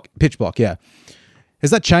filter block. Pitch block. Yeah.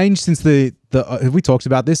 Has that changed since the have we talked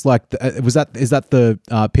about this? Is that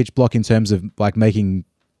the pitch block in terms of making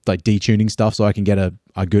detuning stuff so I can get a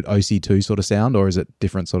good OC2 sort of sound, or is it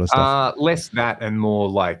different sort of stuff? Less that and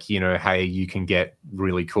more hey, you can get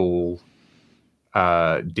really cool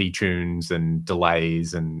detunes and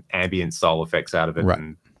delays and ambient style effects out of it, right.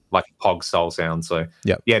 And POG style sound. So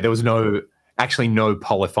yeah, there was no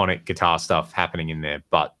polyphonic guitar stuff happening in there,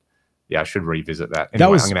 but I should revisit that.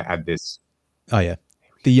 Anyway, I'm going to add this. Oh yeah.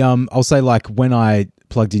 I'll say when I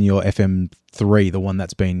plugged in your FM3, the one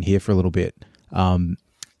that's been here for a little bit,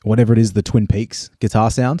 whatever it is, the Twin Peaks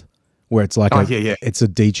guitar sound, where it's it's a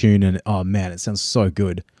detune and oh man, it sounds so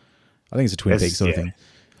good. I think it's a Twin Peaks sort of thing.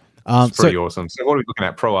 It's pretty awesome. So what are we looking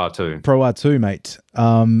at? Pro R2. Pro R2, mate.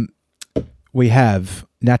 We have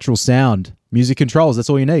natural sound, music controls. That's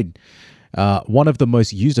all you need. One of the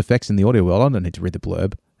most used effects in the audio world, I don't need to read the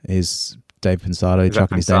blurb, is Dave Pensato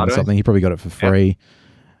chucking his name or something. He probably got it for free. Yep.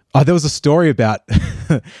 Oh, there was a story about,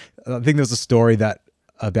 I think there was a story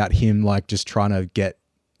about him just trying to get,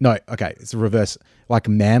 no, okay, it's a reverse,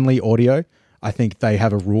 Manly Audio. I think they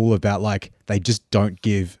have a rule about they just don't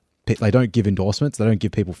give endorsements. They don't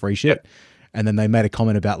give people free shit. Yep. And then they made a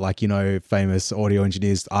comment about famous audio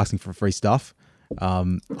engineers asking for free stuff.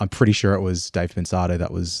 I'm pretty sure it was Dave Pensato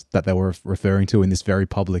that they were referring to in this very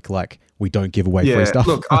public, we don't give away free stuff.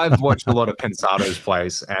 Look, I've watched a lot of Pensato's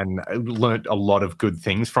plays and learned a lot of good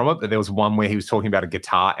things from it. But there was one where he was talking about a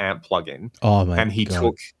guitar amp plugin. Oh man! And he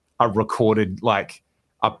took a recorded, a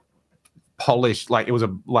polished, it was a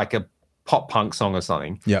pop punk song or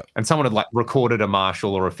something. Yeah. And someone had recorded a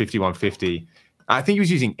Marshall or a 5150. I think he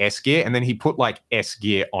was using S gear, and then he put S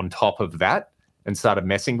gear on top of that and started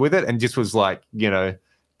messing with it, and just was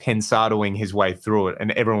Pensatoing his way through it,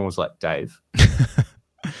 and everyone was like, Dave.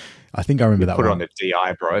 I think I remember that put one. It on the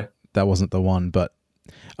DI, bro. That wasn't the one, but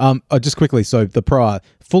just quickly, so the Pro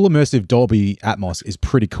full immersive Dolby Atmos is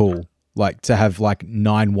pretty cool. To have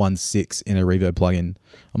 916 in a reverb plugin.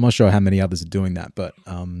 I'm not sure how many others are doing that, but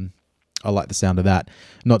I like the sound of that.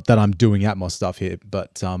 Not that I'm doing Atmos stuff here,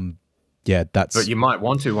 but yeah, that's. But you might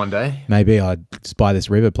want to one day. Maybe I'd just buy this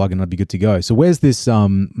reverb plugin and I'd be good to go. So where's this? Let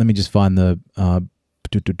me just find the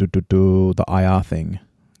IR thing.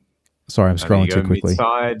 Sorry, I'm scrolling too quickly.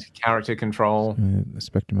 Mid-side, character control.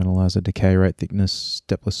 Spectrum analyzer, decay rate, thickness,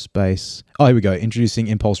 stepless space. Oh, here we go. Introducing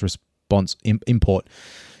impulse response import.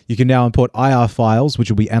 You can now import IR files,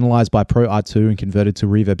 which will be analyzed by Pro R2 and converted to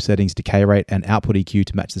reverb settings, decay rate, and output EQ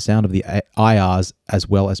to match the sound of the IRs as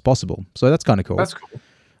well as possible. So that's kind of cool. That's cool.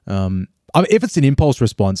 If it's an impulse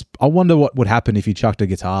response, I wonder what would happen if you chucked a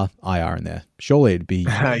guitar IR in there. Surely it'd be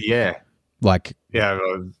yeah, like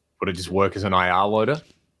would it just work as an IR loader?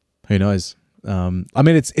 Who knows? I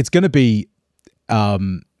mean, it's going to be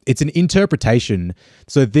it's an interpretation.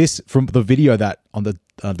 So this from the video that on the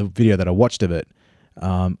video that I watched of it.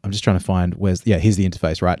 I'm just trying to find here's the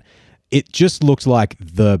interface, right? It just looked like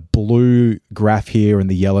the blue graph here and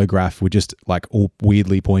the yellow graph were just like all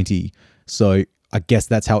weirdly pointy. So I guess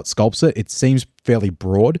that's how it sculpts it. It seems fairly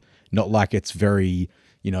broad, not like it's very,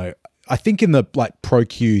 I think in the like Pro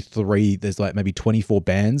Q3, there's like maybe 24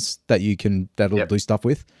 bands that'll do stuff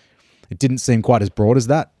with. It didn't seem quite as broad as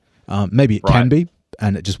that. Maybe it can be,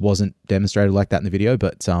 and it just wasn't demonstrated like that in the video.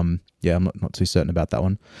 But I'm not too certain about that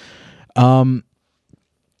one.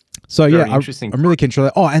 So very interesting. I'm really keen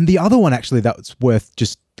to. Oh, and the other one actually that's worth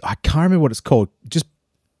I can't remember what it's called. Just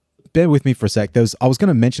bear with me for a sec. I was going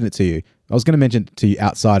to mention it to you. I was going to mention it to you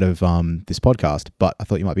outside of this podcast, but I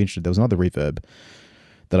thought you might be interested. There was another reverb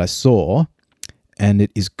that I saw, and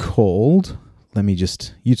it is called.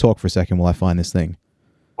 You talk for a second while I find this thing.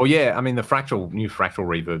 Well, yeah, I mean the new fractal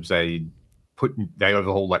reverbs, they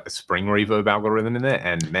overhauled like the spring reverb algorithm in there,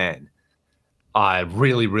 and man, I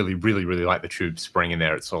really, really, really, really like the tube spring in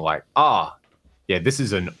there. It's sort of like, this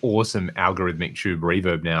is an awesome algorithmic tube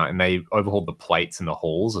reverb now, and they overhauled the plates and the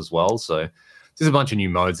halls as well. So there's a bunch of new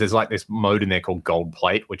modes. There's like this mode in there called gold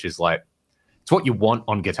plate, which is like it's what you want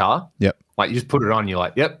on guitar. Yep. Like you just put it on, you're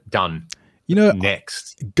like, yep, done.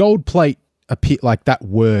 Next. Gold plate like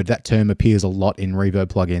that term appears a lot in reverb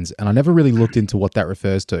plugins, and I never really looked into what that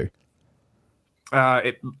refers to.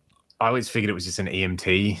 I always figured it was just an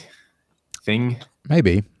EMT thing.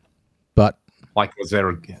 Maybe, but like, was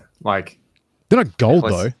there they're not gold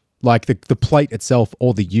though. Like the plate itself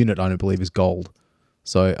or the unit, I don't believe is gold.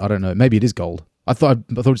 So I don't know. Maybe it is gold. I thought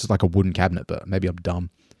it was just like a wooden cabinet, but maybe I'm dumb.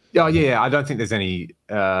 Oh yeah, I don't think there's any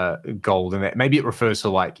gold in there. Maybe it refers to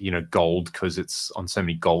like gold because it's on so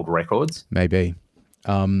many gold records. Maybe.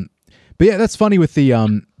 But yeah, that's funny with the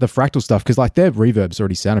fractal stuff because like their reverbs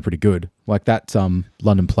already sounded pretty good. Like that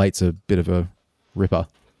London plate's a bit of a ripper.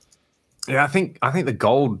 Yeah, I think the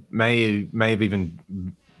gold may have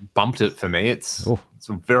even bumped it for me. It's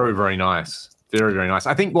very, very nice. Very, very nice.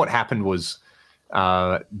 I think what happened was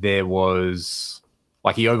there was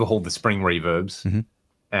like he overhauled the spring reverbs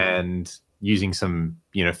and using some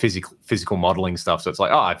physical modeling stuff. So it's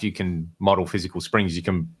like, if you can model physical springs, you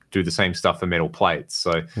can do the same stuff for metal plates.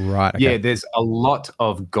 So right, okay. Yeah, there's a lot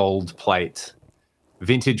of gold plate,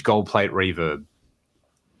 vintage gold plate reverb,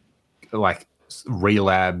 like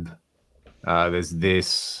Relab. There's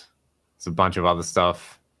this. There's a bunch of other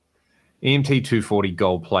stuff. EMT 240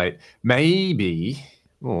 gold plate. Maybe.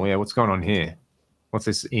 Oh yeah, what's going on here? What's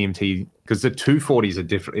this EMT? Because the 240 is a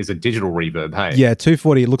digital reverb. Hey. Yeah,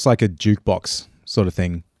 240. It looks like a jukebox sort of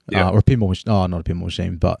thing, or a pinball machine. Oh, not a pinball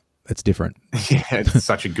machine, but it's different. Yeah, it's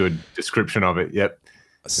such a good description of it. Yep.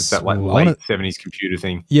 It's that like late 70s computer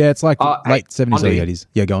thing. Yeah, it's like late 70s, early 80s.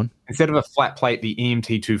 Yeah, go on. Instead of a flat plate, the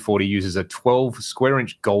EMT 240 uses a 12 square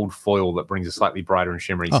inch gold foil that brings a slightly brighter and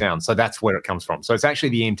shimmery sound. So that's where it comes from. So it's actually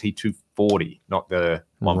the EMT 240, not the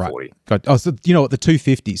 140. Right. Oh, so you know what? The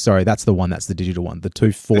 250, sorry, that's the one. That's the digital one. The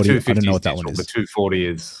 240, I don't know what that one is. The 240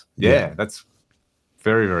 is, that's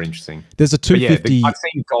very, very interesting. There's a 250. Yeah, I've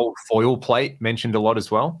seen gold foil plate mentioned a lot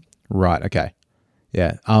as well. Right, okay.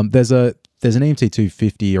 Yeah. There's an EMT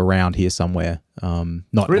 250 around here somewhere.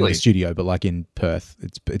 Not really in the studio, but like in Perth.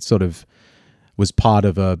 It sort of was part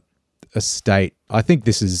of a estate. I think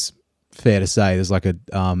this is fair to say. There's like a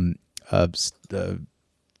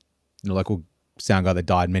local sound guy that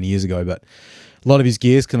died many years ago, but a lot of his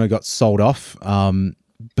gears kind of got sold off.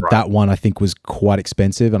 But that one I think was quite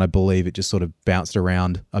expensive, and I believe it just sort of bounced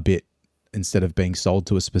around a bit instead of being sold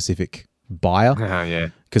to a specific buyer. Yeah.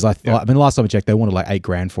 Because last time I checked, they wanted like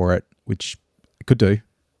 $8,000 for it, which it could do.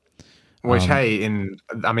 Which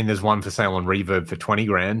there's one for sale on Reverb for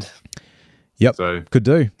 $20,000. Yep, so could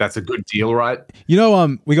do. That's a good deal, right?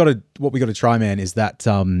 What we got to try, man, is that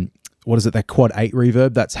what is it? That Quad 8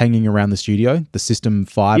 reverb that's hanging around the studio, the System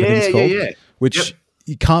 5, I think it's called. Yeah. Which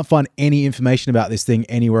you can't find any information about this thing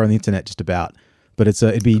anywhere on the internet, just about. But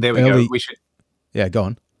it'd be there we early. go. Yeah, go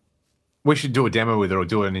on. We should do a demo with it or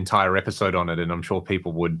do an entire episode on it, and I'm sure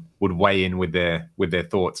people would weigh in with their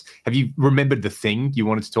thoughts. Have you remembered the thing you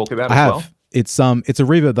wanted to talk about well? It's a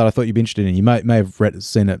reverb that I thought you'd be interested in. You may have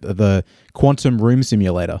seen it, the Quantum Room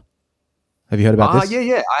Simulator. Have you heard about this?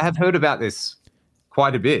 Yeah. I have heard about this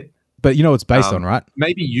quite a bit. But you know what it's based on, right?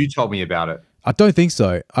 Maybe you told me about it. I don't think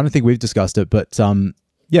so. I don't think we've discussed it, but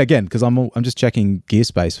yeah, again, because I'm just checking gear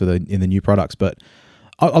space in the new products, but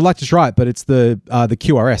I'd like to try it. But it's the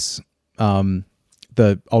QRS,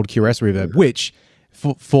 the old QRS reverb, which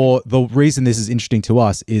for the reason this is interesting to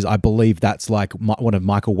us is I believe that's like one of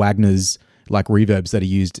Michael Wagner's like reverbs that he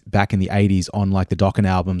used back in the 80s on like the Dokken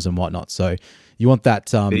albums and whatnot. So you want that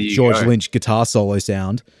George Lynch guitar solo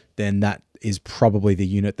sound, then that is probably the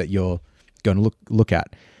unit that you're going to look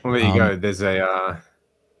at. Well, there you go. There's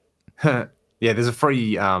there's a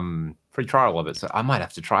free trial of it, so I might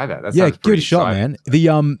have to try that. Give it a shot, man.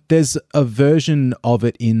 There's a version of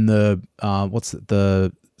it in the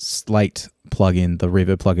the Slate plugin, the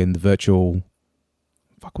reverb plugin, the virtual.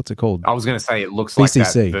 What's it called? I was going to say it looks VCC.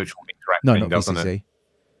 like that virtual track thing, not doesn't VCC. it?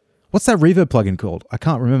 What's that reverb plugin called? I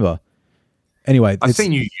can't remember. Anyway, I've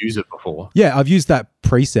seen you use it before. Yeah, I've used that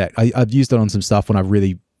preset. I've used it on some stuff when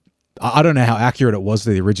I don't know how accurate it was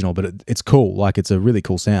to the original, but it's cool. Like, it's a really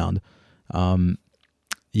cool sound.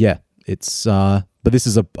 Yeah, it's but this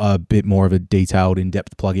is a bit more of a detailed,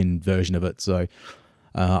 in-depth plugin version of it. So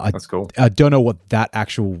that's cool. I don't know what that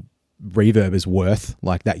actual reverb is worth,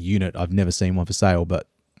 like that unit. I've never seen one for sale, but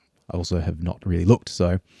I also have not really looked.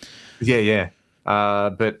 So yeah.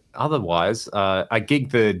 But otherwise, I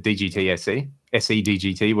gigged the DGT SE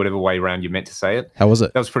DGT, whatever way around you meant to say it. How was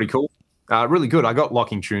it? That was pretty cool. Really good. I got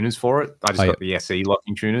locking tuners for it. I just got the SE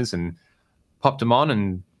locking tuners and popped them on,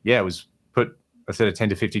 and yeah, it was put a set of 10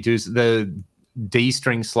 to 52s. The D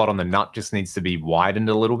string slot on the nut just needs to be widened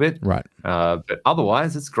a little bit. Right. But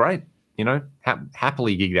otherwise, it's great. You know,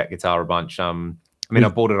 happily gig that guitar a bunch. I mean, I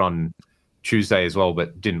bought it on Tuesday as well,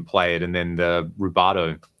 but didn't play it. And then the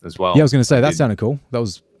rubato as well. Yeah, I was going to say, that sounded cool. That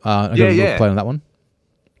was, I got a play on that one.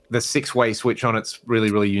 The 6-way switch on it's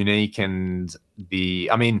really, really unique. And the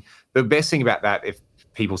best thing about that, if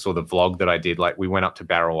people saw the vlog that I did, like we went up to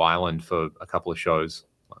Barrow Island for a couple of shows.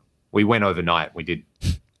 We went overnight. We did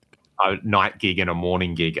a night gig and a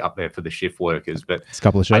morning gig up there for the shift workers. But it's a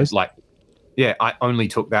couple of shows. I only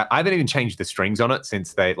took that. I haven't even changed the strings on it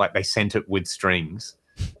since they sent it with strings.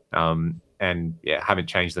 And yeah, haven't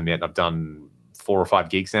changed them yet. I've done 4 or 5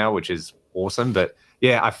 gigs now, which is awesome. But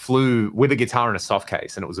yeah, I flew with a guitar in a soft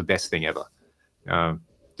case, and it was the best thing ever.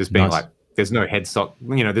 Just being nice. There's no headstock,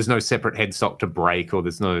 there's no separate headstock to break, or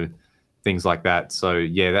there's no things like that. So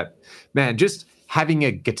yeah, just having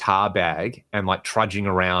a guitar bag and like trudging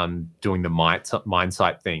around doing the mine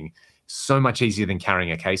site thing, so much easier than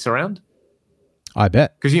carrying a case around. I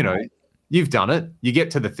bet. Because, you've done it. You get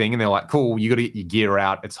to the thing and they're like, cool, you got to get your gear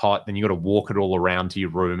out. It's hot. Then you got to walk it all around to your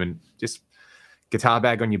room and just guitar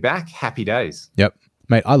bag on your back. Happy days. Yep.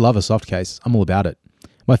 Mate, I love a soft case. I'm all about it.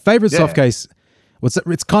 My favorite soft case,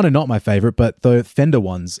 it's kind of not my favorite, but the Fender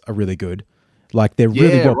ones are really good. Like, they're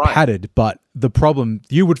really well padded, but the problem,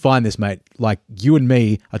 you would find this, mate, like you and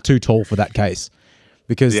me are too tall for that case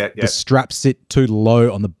because the straps sit too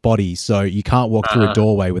low on the body. So you can't walk through a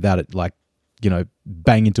doorway without it,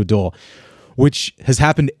 bang into a door, which has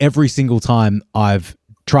happened every single time I've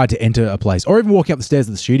tried to enter a place or even walking up the stairs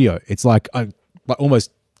of the studio. It's like I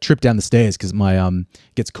almost trip down the stairs because my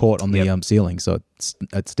gets caught on the ceiling. So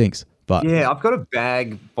it stinks. But yeah, I've got a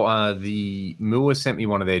bag. The Mua sent me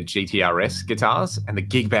one of their GTRS guitars, and the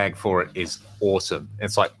gig bag for it is awesome.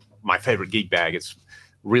 It's like my favorite gig bag. It's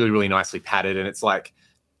really, really nicely padded, and it's like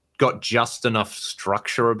got just enough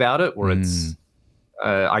structure about it where it's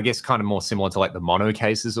I guess kind of more similar to like the mono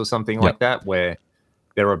cases or something like that, where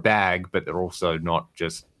they're a bag, but they're also not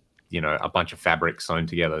just, a bunch of fabric sewn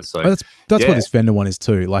together. So that's what this Fender one is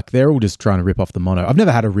too. Like, they're all just trying to rip off the mono. I've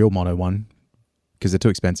never had a real mono one because they're too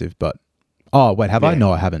expensive, but have I?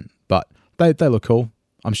 No, I haven't, but they look cool.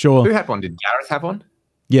 I'm sure. Who had one? Did Gareth have one?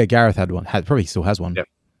 Yeah, Gareth had one. Probably still has one. Yep.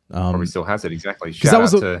 Probably still has it. Exactly. Shout out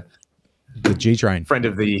to the G Train. Friend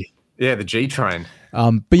of the G Train.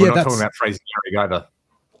 But we're not talking about Fraser Gehrig either.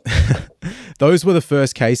 Those were the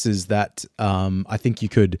first cases that I think you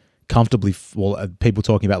could comfortably, people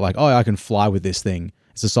talking about like, I can fly with this thing.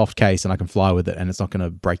 It's a soft case and I can fly with it and it's not going to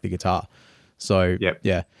break the guitar. So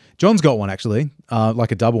yeah, John's got one actually,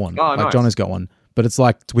 like a double one. Oh, nice. John has got one, but it's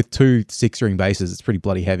like with 2 6-string basses. It's pretty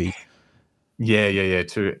bloody heavy. Yeah.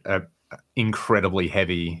 2 incredibly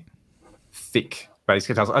heavy, thick bass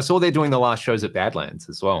guitars. I saw they're doing the last shows at Badlands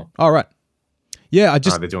as well. All right. Yeah,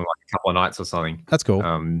 They're doing like a couple of nights or something. That's cool.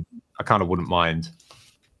 I kind of wouldn't mind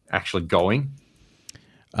actually going.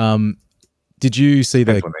 Did you see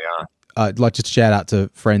Depends when they are. like just shout out to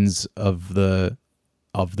friends of the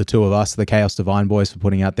two of us, the Chaos Divine Boys, for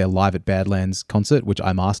putting out their Live at Badlands concert, which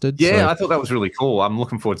I mastered. Yeah, I thought that was really cool. I'm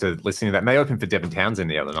looking forward to listening to that. And they opened for Devin Townsend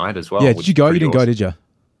the other night as well. Yeah, did you go? You didn't go, did you?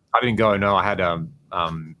 I didn't go. No, I had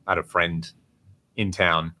a friend in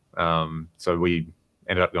town, so we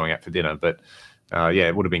ended up going out for dinner. But yeah,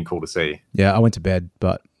 it would have been cool to see. Yeah, I went to bed,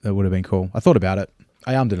 but it would have been cool. I thought about it.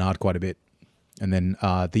 I armed and ahed quite a bit, and then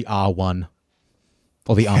the R1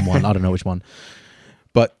 or the one, I don't know which one,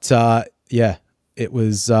 but yeah, it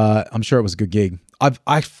was. I'm sure it was a good gig.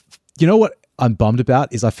 You know what I'm bummed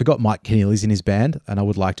about is I forgot Mike Keneally's in his band, and I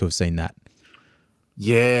would like to have seen that.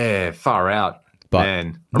 Yeah, far out. But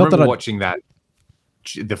man, I remember watching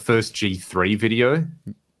the first G3 video,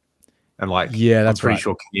 and like, yeah, that's I'm pretty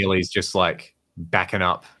sure Keneally's just like backing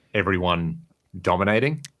up everyone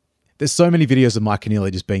dominating. There's so many videos of Mike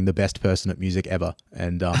Keneally just being the best person at music ever,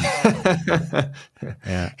 and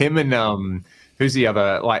yeah, him and who's the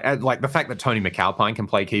other, like the fact that Tony McAlpine can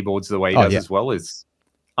play keyboards the way he does as well is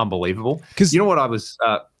unbelievable. Because you know what I was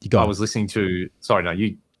listening to. Sorry, no,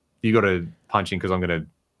 you got to punch in because I'm going to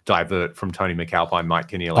divert from Tony McAlpine, Mike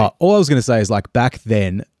Keneally. All I was going to say is like back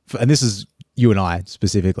then, and this is you and I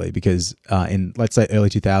specifically, because in let's say early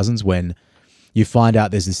 2000s when you find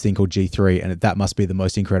out there's this thing called G3, and that must be the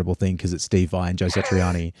most incredible thing because it's Steve Vai and Joe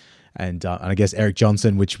Satriani and I guess Eric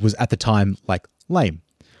Johnson, which was at the time like lame.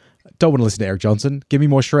 Don't want to listen to Eric Johnson. Give me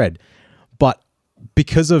more shred. But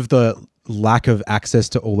because of the lack of access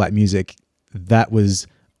to all that music, that was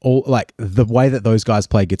all like the way that those guys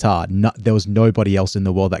play guitar. There was nobody else in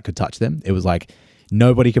the world that could touch them. It was like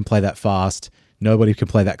nobody can play that fast. Nobody can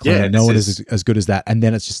play that clean. Yeah, no one is as good as that. And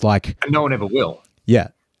then it's just like, and no one ever will. Yeah.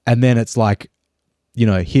 And then it's like, you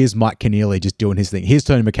know, here's Mike Keneally just doing his thing. Here's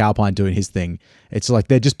Tony McAlpine doing his thing. It's like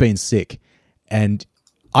they're just being sick. And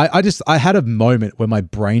I had a moment where my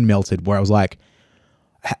brain melted where I was like,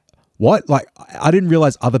 what? Like, I didn't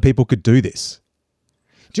realize other people could do this.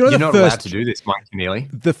 Do you know You're not allowed to do this, Mike Keneally.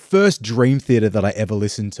 The first Dream Theater that I ever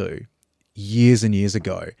listened to years and years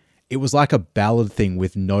ago, it was like a ballad thing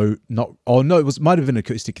with it might have been an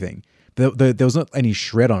acoustic thing. There was not any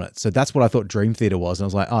shred on it. So that's what I thought Dream Theater was. And I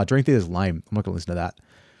was like, Dream Theater's lame. I'm not going to listen to that.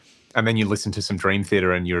 And then you listened to some Dream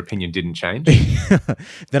Theater and your opinion didn't change?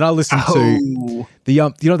 Then I listened to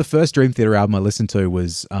the first Dream Theater album I listened to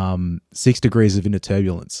was 6 Degrees of Inner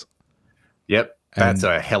Turbulence. Yep. That's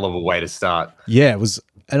a hell of a way to start. Yeah, it was.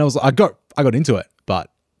 And I got into it, but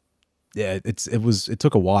yeah, it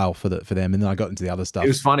took a while for them. And then I got into the other stuff. It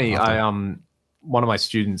was funny. One of my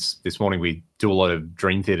students this morning, we do a lot of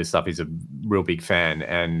Dream Theater stuff. He's a real big fan.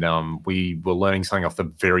 And we were learning something off the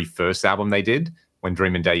very first album they did, When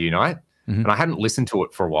Dream and Day Unite. Mm-hmm. And I hadn't listened to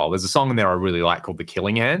it for a while. There's a song in there I really like called The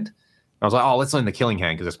Killing Hand. And I was like, let's learn The Killing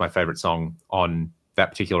Hand because that's my favorite song on that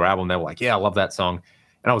particular album. They were like, yeah, I love that song.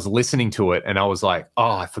 And I was listening to it and I was like,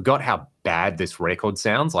 I forgot how bad this record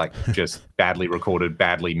sounds, like just badly recorded,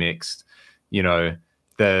 badly mixed, you know.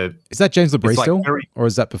 Is that James LaBrie still? Or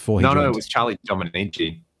is that before he joined? No, it was Charlie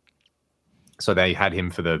Dominici. So they had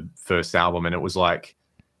him for the first album and it was like,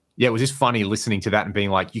 yeah, it was just funny listening to that and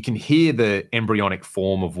being like, you can hear the embryonic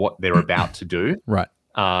form of what they're about to do. Right.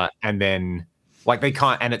 And then like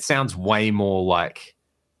and it sounds way more like,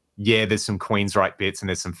 yeah, there's some Queensryche bits and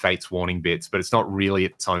there's some Fates Warning bits, but it's not really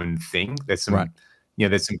its own thing. There's some,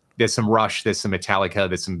 there's some Rush, there's some Metallica,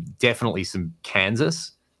 there's definitely some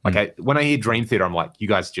Kansas. Like when I hear Dream Theater, I'm like, you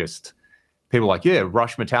guys people are like, yeah,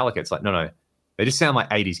 Rush, Metallica. It's like, no, they just sound like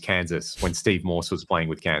 80s Kansas when Steve Morse was playing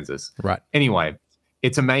with Kansas. Right. Anyway,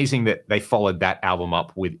 it's amazing that they followed that album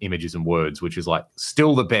up with Images and Words, which is like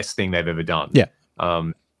still the best thing they've ever done. Yeah.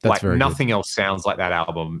 That's like nothing else sounds like that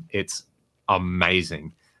album. It's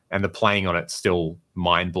amazing. And the playing on it's still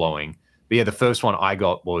mind blowing. But yeah, the first one I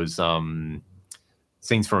got was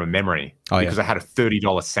Scenes from a Memory because I had a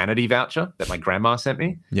 $30 Sanity voucher that my grandma sent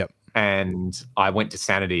me. Yep. And I went to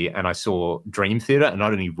Sanity and I saw Dream Theater and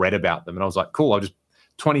I'd only read about them. And I was like, cool, I'll just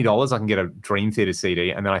 $20, I can get a Dream Theater CD.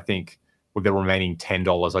 And then I think with the remaining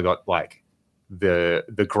 $10, I got like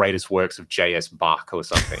the greatest works of J.S. Bach or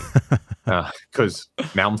something. Because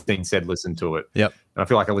Malmsteen said listen to it. Yep. And I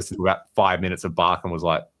feel like I listened to about 5 minutes of Bach and was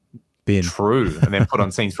like, true. And then put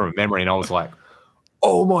on Scenes from a Memory and I was like,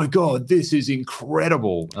 oh my God, this is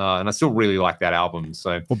incredible. And I still really like that album.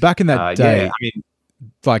 So, well, back in that day, I mean,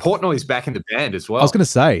 like Portnoy's back in the band as well. I was going to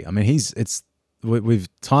say, I mean,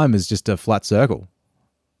 with time is just a flat circle.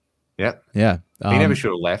 Yeah. Yeah. He never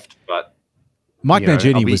should have left, but Mike I'll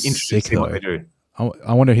Mangini be was interested sick to see what though. they do.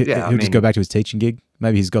 I wonder he'll Yeah, I just go mean- back to his teaching gig.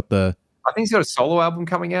 Maybe he's got the. I think he's got a solo album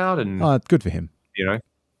coming out, and Good for him. you know,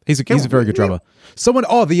 He's a very good drummer. Someone.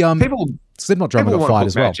 Oh, the people Slipknot drummer got want to fired book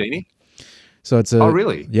as well. Mangini. So it's a. Oh,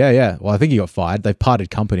 really? Yeah. Well, I think he got fired. They've parted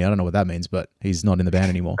company. I don't know what that means, but he's not in the band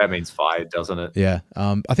anymore. That means fired, doesn't it? Yeah.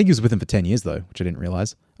 I think he was with them for 10 years though, which I didn't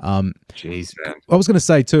realize. Jeez, man. I was going to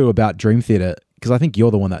say too about Dream Theater, because I think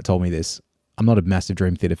you're the one that told me this. I'm not a massive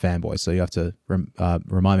Dream Theater fanboy, so you have to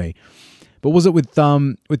remind me. But was it with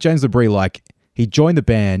James LeBrie, like he joined the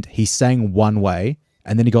band, he sang one way,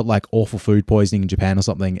 and then he got like awful food poisoning in Japan or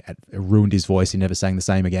something, it ruined his voice, he never sang the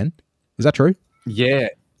same again? Is that true? Yeah.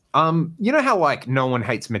 You know how like no one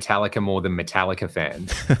hates Metallica more than Metallica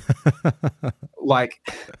fans? Like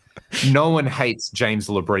no one hates James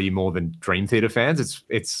LeBrie more than Dream Theater fans.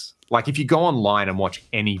 It's like if you go online and watch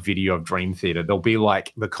any video of Dream Theater, there'll be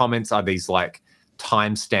like the comments are these like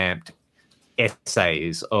time-stamped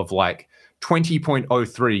essays of like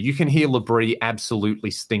 20.03. You can hear LeBrie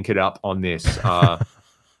absolutely stink it up on this.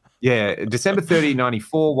 Yeah, December 30,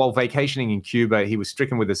 94, while vacationing in Cuba, he was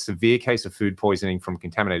stricken with a severe case of food poisoning from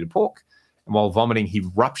contaminated pork. And while vomiting, he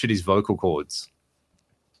ruptured his vocal cords.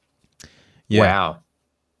 Yeah. Wow.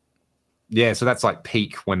 Yeah, so that's like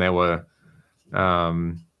peak when they were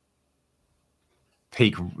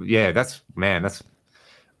peak. Yeah, that's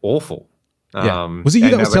awful. Yeah. Was it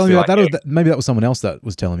you that was telling me about like, that? Or maybe that was someone else that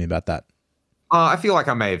was telling me about that. I feel like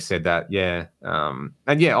I may have said that, yeah.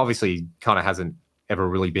 And yeah, obviously kind of hasn't ever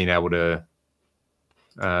really been able to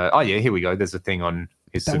oh yeah, here we go. There's a thing on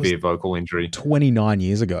his severe vocal injury. 29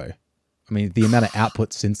 years ago. I mean, the amount of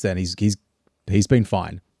output since then, he's been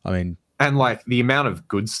fine. I mean, and like the amount of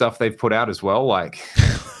good stuff they've put out as well, like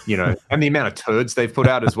and the amount of turds they've put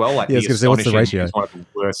out as well. Like yeah, I was gonna say, what's the ratio? Is one of the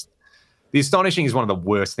worst. The Astonishing is one of the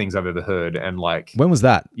worst things I've ever heard. And like, when was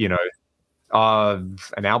that?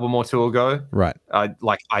 An album or two ago. Right.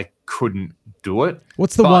 I couldn't do it.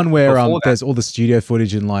 What's the one where there's all the studio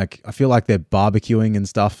footage and like I feel like they're barbecuing and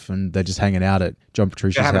stuff and they're just hanging out at John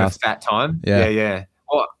Petrucci's house. Having a fat time. Yeah.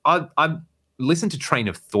 Well, I listened to Train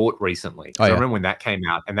of Thought recently. I remember when that came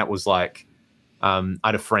out, and that was like, I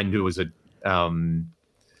had a friend who was there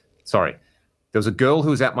was a girl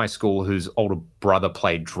who was at my school whose older brother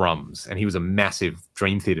played drums, and he was a massive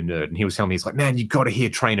Dream Theater nerd. And he was telling me, he's like, man, you got to hear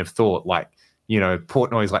Train of Thought. Like,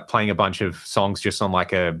 Portnoy's like playing a bunch of songs just on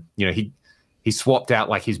like he swapped out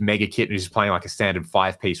like his mega kit and he's playing like a standard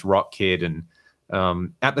 5-piece rock kit. And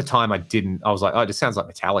at the time I was like, oh, it just sounds like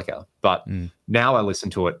Metallica. But now I listen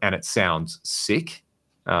to it and it sounds sick.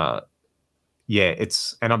 And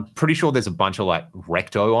I'm pretty sure there's a bunch of like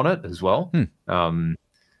Recto on it as well.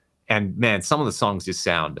 And man, some of the songs just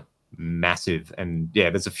sound massive. And yeah,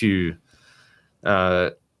 there's a few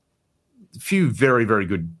very, very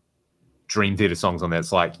good Dream Theater songs on there.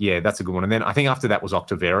 It's like, yeah, that's a good one. And then I think after that was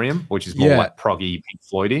Octavarium, which is more like proggy Pink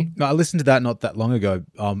Floydy. No, I listened to that not that long ago.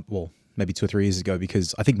 Well, maybe 2 or 3 years ago,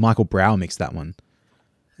 because I think Michael Brower mixed that one.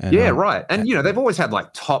 And, right. And they've always had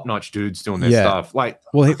like top-notch dudes doing their stuff. Like,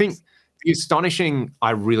 I think the Astonishing,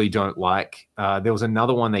 I really don't like. There was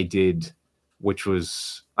another one they did, which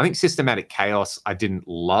was, I think, Systematic Chaos. I didn't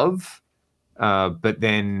love, but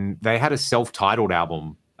then they had a self-titled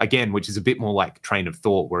album again, which is a bit more like Train of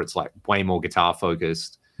Thought, where it's like way more guitar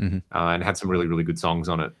focused, and had some really, really good songs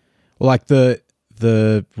on it. Well, like the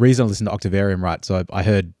reason I listened to Octavarium, right? So I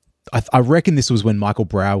heard, I reckon this was when Michael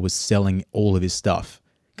Brower was selling all of his stuff,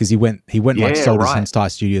 because he went like sold his entire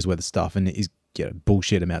studio's worth of stuff, and he's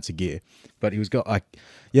bullshit amounts of gear. But he was got like,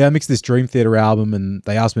 I mixed this Dream Theater album, and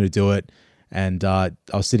they asked me to do it, and I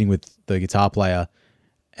was sitting with the guitar player,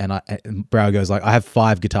 and Brower goes like, I have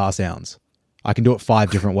 5 guitar sounds. I can do it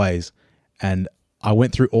 5 different ways. And I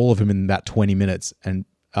went through all of them in about 20 minutes, and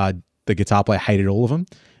the guitar player hated all of them.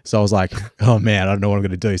 So I was like, oh man, I don't know what I'm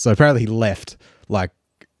going to do. So apparently he left, like,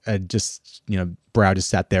 and just, Brower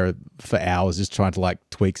just sat there for hours just trying to like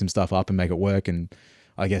tweak some stuff up and make it work. And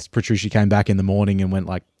I guess Petrucci came back in the morning and went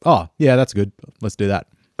like, oh yeah, that's good. Let's do that.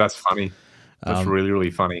 That's funny. That's really,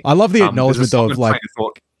 really funny. I love the acknowledgement of like,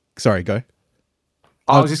 sorry, go.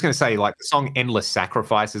 I was just going to say, like, the song Endless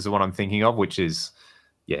Sacrifice is the one I'm thinking of, which is,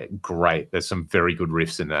 great. There's some very good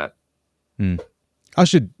riffs in that. I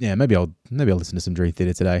should, maybe I'll listen to some Dream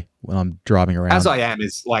Theater today when I'm driving around. As I Am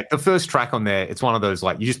is like the first track on there. It's one of those,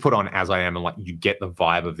 like, you just put on As I Am and like you get the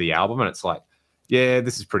vibe of the album, and it's like, yeah,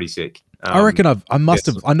 this is pretty sick. I reckon I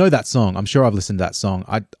know that song. I'm sure I've listened to that song.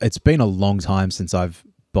 It's been a long time since I've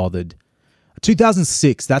bothered.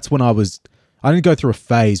 2006, that's when I didn't go through a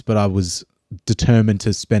phase, but I was determined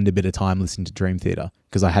to spend a bit of time listening to Dream Theater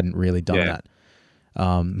because I hadn't really done that.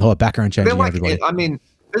 Background changing, like, everybody. I mean,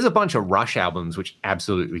 There's a bunch of Rush albums which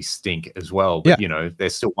absolutely stink as well, but Yeah. they're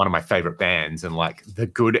still one of my favorite bands, and like the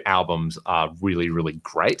good albums are really, really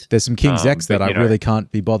great. There's some King's X that but, I really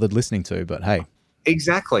can't be bothered listening to, but hey.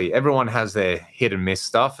 Exactly. Everyone has their hit and miss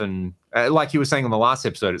stuff, and like you were saying on the last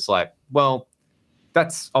episode, it's like, well,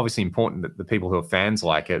 that's obviously important that the people who are fans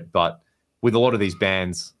like it, but with a lot of these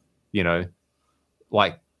bands,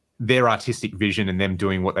 like their artistic vision and them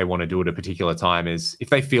doing what they want to do at a particular time is,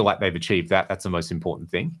 if they feel like they've achieved that, that's the most important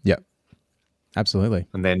thing. Yep. Absolutely.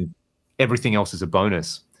 And then everything else is a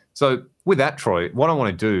bonus. So with that, Troy, what I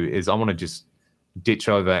want to do is I want to just ditch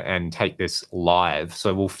over and take this live.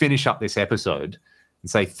 So we'll finish up this episode and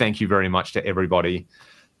say thank you very much to everybody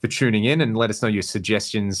for tuning in, and let us know your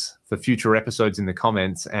suggestions for future episodes in the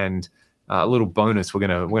comments. And a little bonus, we're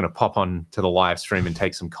gonna pop on to the live stream and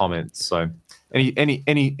take some comments. So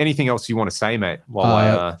anything else you want to say, mate?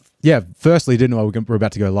 While yeah, firstly, didn't know we're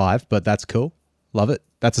about to go live, but that's cool. Love it.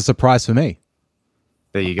 That's a surprise for me.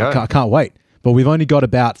 There you go. I can't wait. But we've only got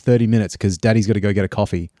about 30 minutes because Daddy's got to go get a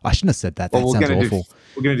coffee. I shouldn't have said that. That sounds awful.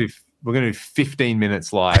 We're going to do 15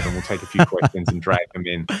 minutes live, and we'll take a few questions and drag them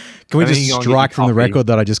in. Can we just strike from the record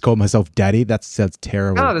that I just called myself Daddy? That sounds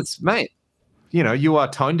terrible. No, mate. You are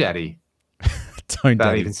Tone Daddy. Tone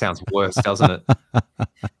Daddy. That even sounds worse, doesn't it?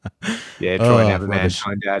 Yeah, Troy, never man, rubbish.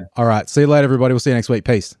 Tone Dad. All right. See you later, everybody. We'll see you next week.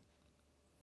 Peace.